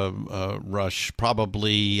Rush.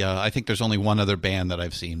 Probably, I think there's only one other band that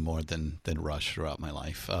I've seen more than Rush throughout my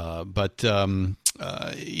life. But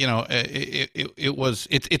you know,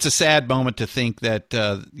 it's a sad moment to think that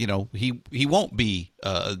you know, he won't be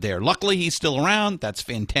there. Luckily, he's still around. That's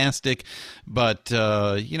fantastic. But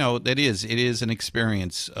you know, it is an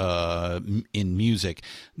experience in music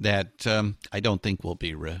that I don't think will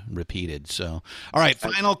be repeated. So, all right,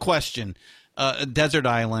 final question. Desert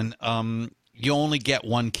Island, you only get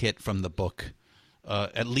one kit from the book,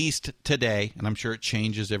 at least today, and I'm sure it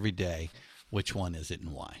changes every day. Which one is it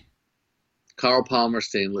and why? Carl Palmer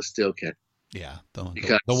stainless steel kit. Yeah,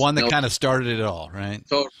 the one that kind of started it all, right?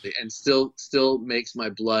 Totally, and still makes my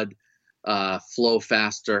blood flow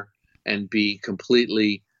faster and be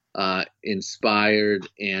completely inspired,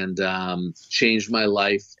 and changed my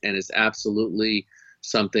life, and is absolutely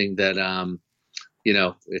something that you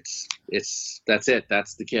know, that's it.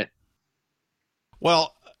 That's the kit.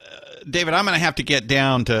 Well, David, I'm going to have to get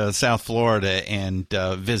down to South Florida and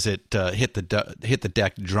visit Hit the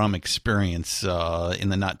Deck Drum Experience in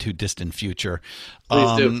the not too distant future.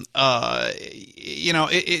 Please do. You know,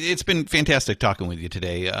 it's been fantastic talking with you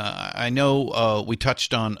today. I know we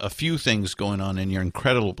touched on a few things going on in your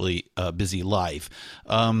incredibly busy life.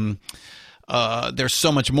 There's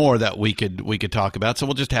so much more that we could talk about, so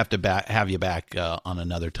we'll just have to have you back on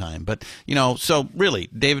another time. But you know, so really,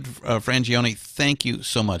 David Frangione, thank you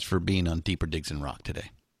so much for being on Deeper Digs in Rock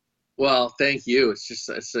today. Well, thank you.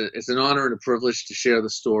 It's an honor and a privilege to share the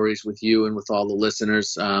stories with you and with all the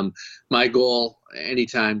listeners. My goal,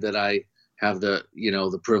 anytime that I have the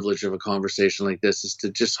privilege of a conversation like this, is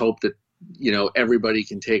to just hope that, you know, everybody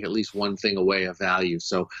can take at least one thing away of value.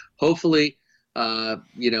 So hopefully,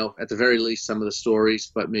 you know, at the very least, some of the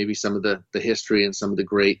stories, but maybe some of the history and some of the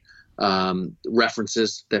great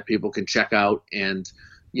references that people can check out, and,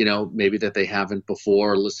 you know, maybe that they haven't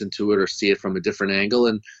before, or listened to it or see it from a different angle,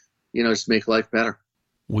 and, you know, just make life better.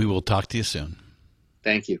 We will talk to you soon.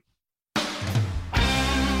 Thank you.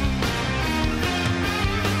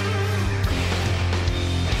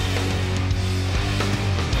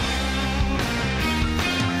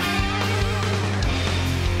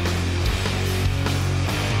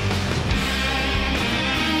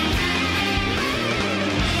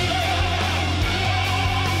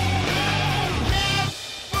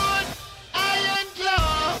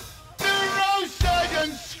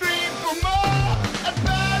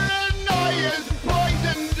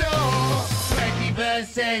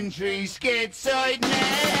 Century schizoid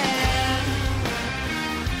man.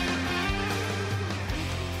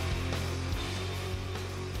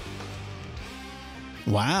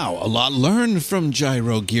 Wow, a lot learned from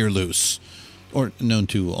Gyro Gearloose, or known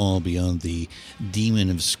to all beyond the demon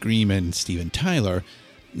of screamin' Steven Tyler,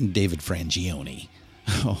 David Frangione.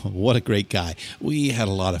 Oh, what a great guy. We had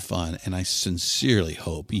a lot of fun, and I sincerely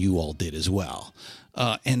hope you all did as well.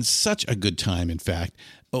 And such a good time, in fact.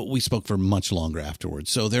 We spoke for much longer afterwards,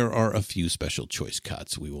 so there are a few special choice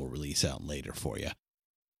cuts we will release out later for you.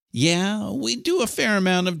 Yeah, we do a fair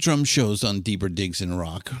amount of drum shows on Deeper Digs in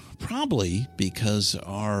Rock, probably because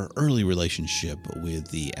our early relationship with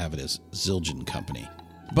the Avidus Zildjian Company.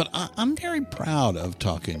 But I'm very proud of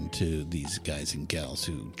talking to these guys and gals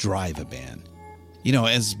who drive a band. You know,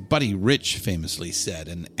 as Buddy Rich famously said,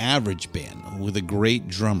 an average band with a great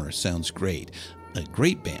drummer sounds great. A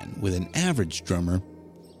great band with an average drummer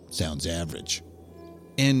sounds average.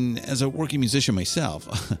 And as a working musician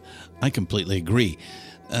myself, I completely agree.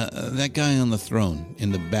 That guy on the throne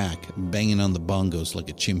in the back, banging on the bongos like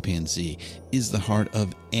a chimpanzee, is the heart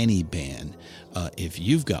of any band. If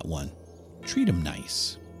you've got one, treat him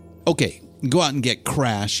nice. Okay, go out and get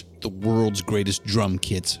Crash, the world's greatest drum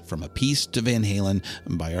kits, from A Piece to Van Halen,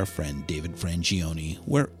 by our friend David Frangione,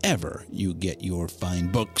 wherever you get your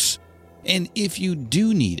fine books. And if you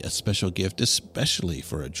do need a special gift, especially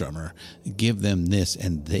for a drummer, give them this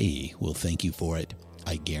and they will thank you for it.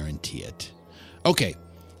 I guarantee it. Okay,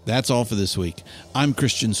 that's all for this week. I'm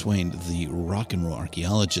Christian Swain, the rock and roll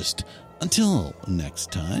archaeologist. Until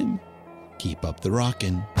next time, keep up the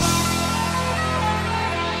rockin'.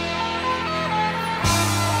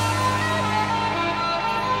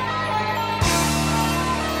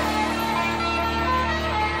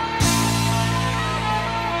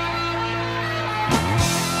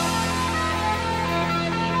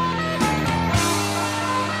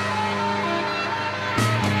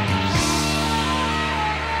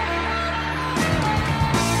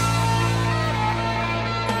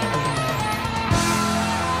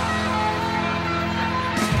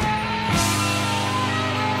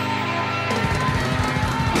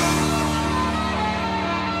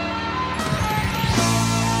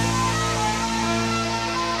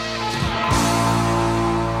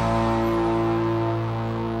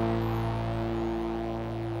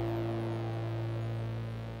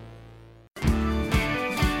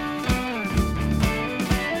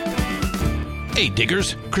 Hey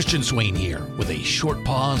diggers, Christian Swain here with a short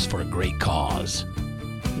pause for a great cause.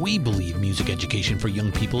 We believe music education for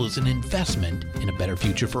young people is an investment in a better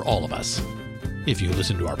future for all of us. If you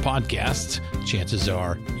listen to our podcasts, chances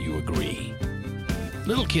are you agree.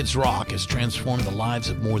 Little Kids Rock has transformed the lives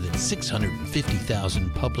of more than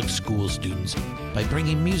 650,000 public school students by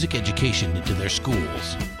bringing music education into their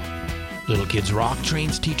schools. Little Kids Rock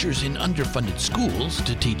trains teachers in underfunded schools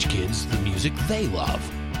to teach kids the music they love.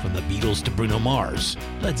 From the Beatles to Bruno Mars,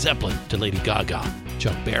 Led Zeppelin to Lady Gaga,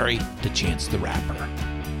 Chuck Berry to Chance the Rapper.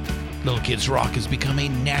 Little Kids Rock has become a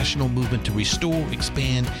national movement to restore,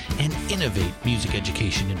 expand, and innovate music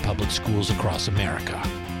education in public schools across America.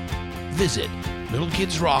 Visit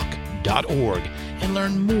littlekidsrock.org and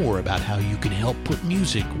learn more about how you can help put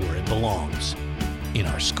music where it belongs, in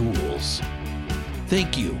our schools.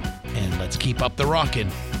 Thank you, and let's keep up the rockin'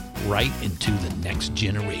 right into the next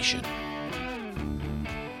generation.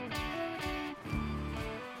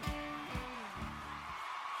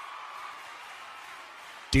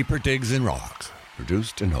 Deeper Digs in Rock,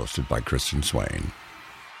 produced and hosted by Christian Swain.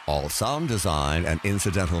 All sound design and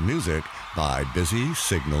incidental music by Busy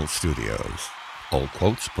Signal Studios. All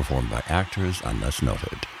quotes performed by actors unless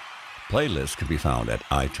noted. Playlists can be found at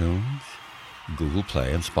iTunes, Google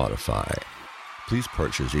Play, and Spotify. Please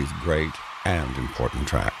purchase these great and important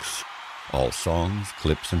tracks. All songs,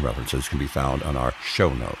 clips, and references can be found on our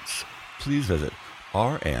show notes. Please visit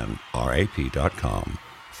rnrap.com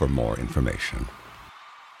for more information.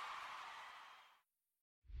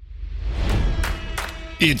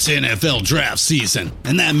 It's NFL draft season,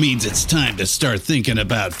 and that means it's time to start thinking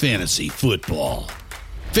about fantasy football.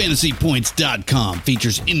 FantasyPoints.com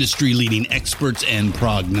features industry-leading experts and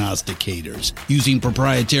prognosticators using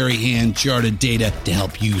proprietary hand-charted data to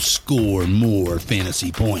help you score more fantasy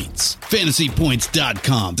points.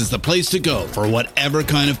 FantasyPoints.com is the place to go for whatever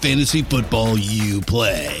kind of fantasy football you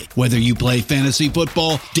play. Whether you play fantasy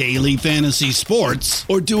football, daily fantasy sports,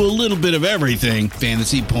 or do a little bit of everything,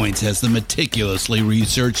 Fantasy Points has the meticulously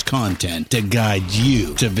researched content to guide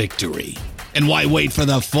you to victory. And why wait for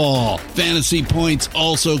the fall? Fantasy Points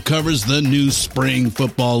also covers the new spring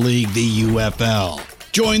football league, the UFL.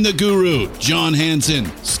 Join the guru, John Hansen,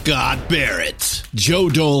 Scott Barrett, Joe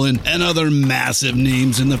Dolan, and other massive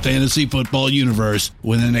names in the fantasy football universe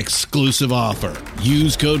with an exclusive offer.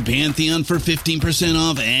 Use code Pantheon for 15%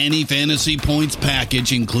 off any Fantasy Points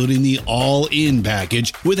package, including the all-in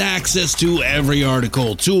package, with access to every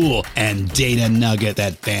article, tool, and data nugget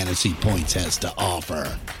that Fantasy Points has to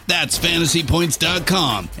offer. That's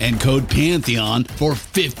FantasyPoints.com and code Pantheon for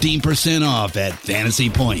 15% off at Fantasy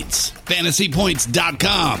Points.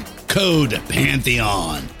 FantasyPoints.com, code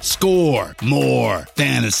Pantheon. Score more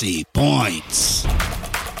fantasy points.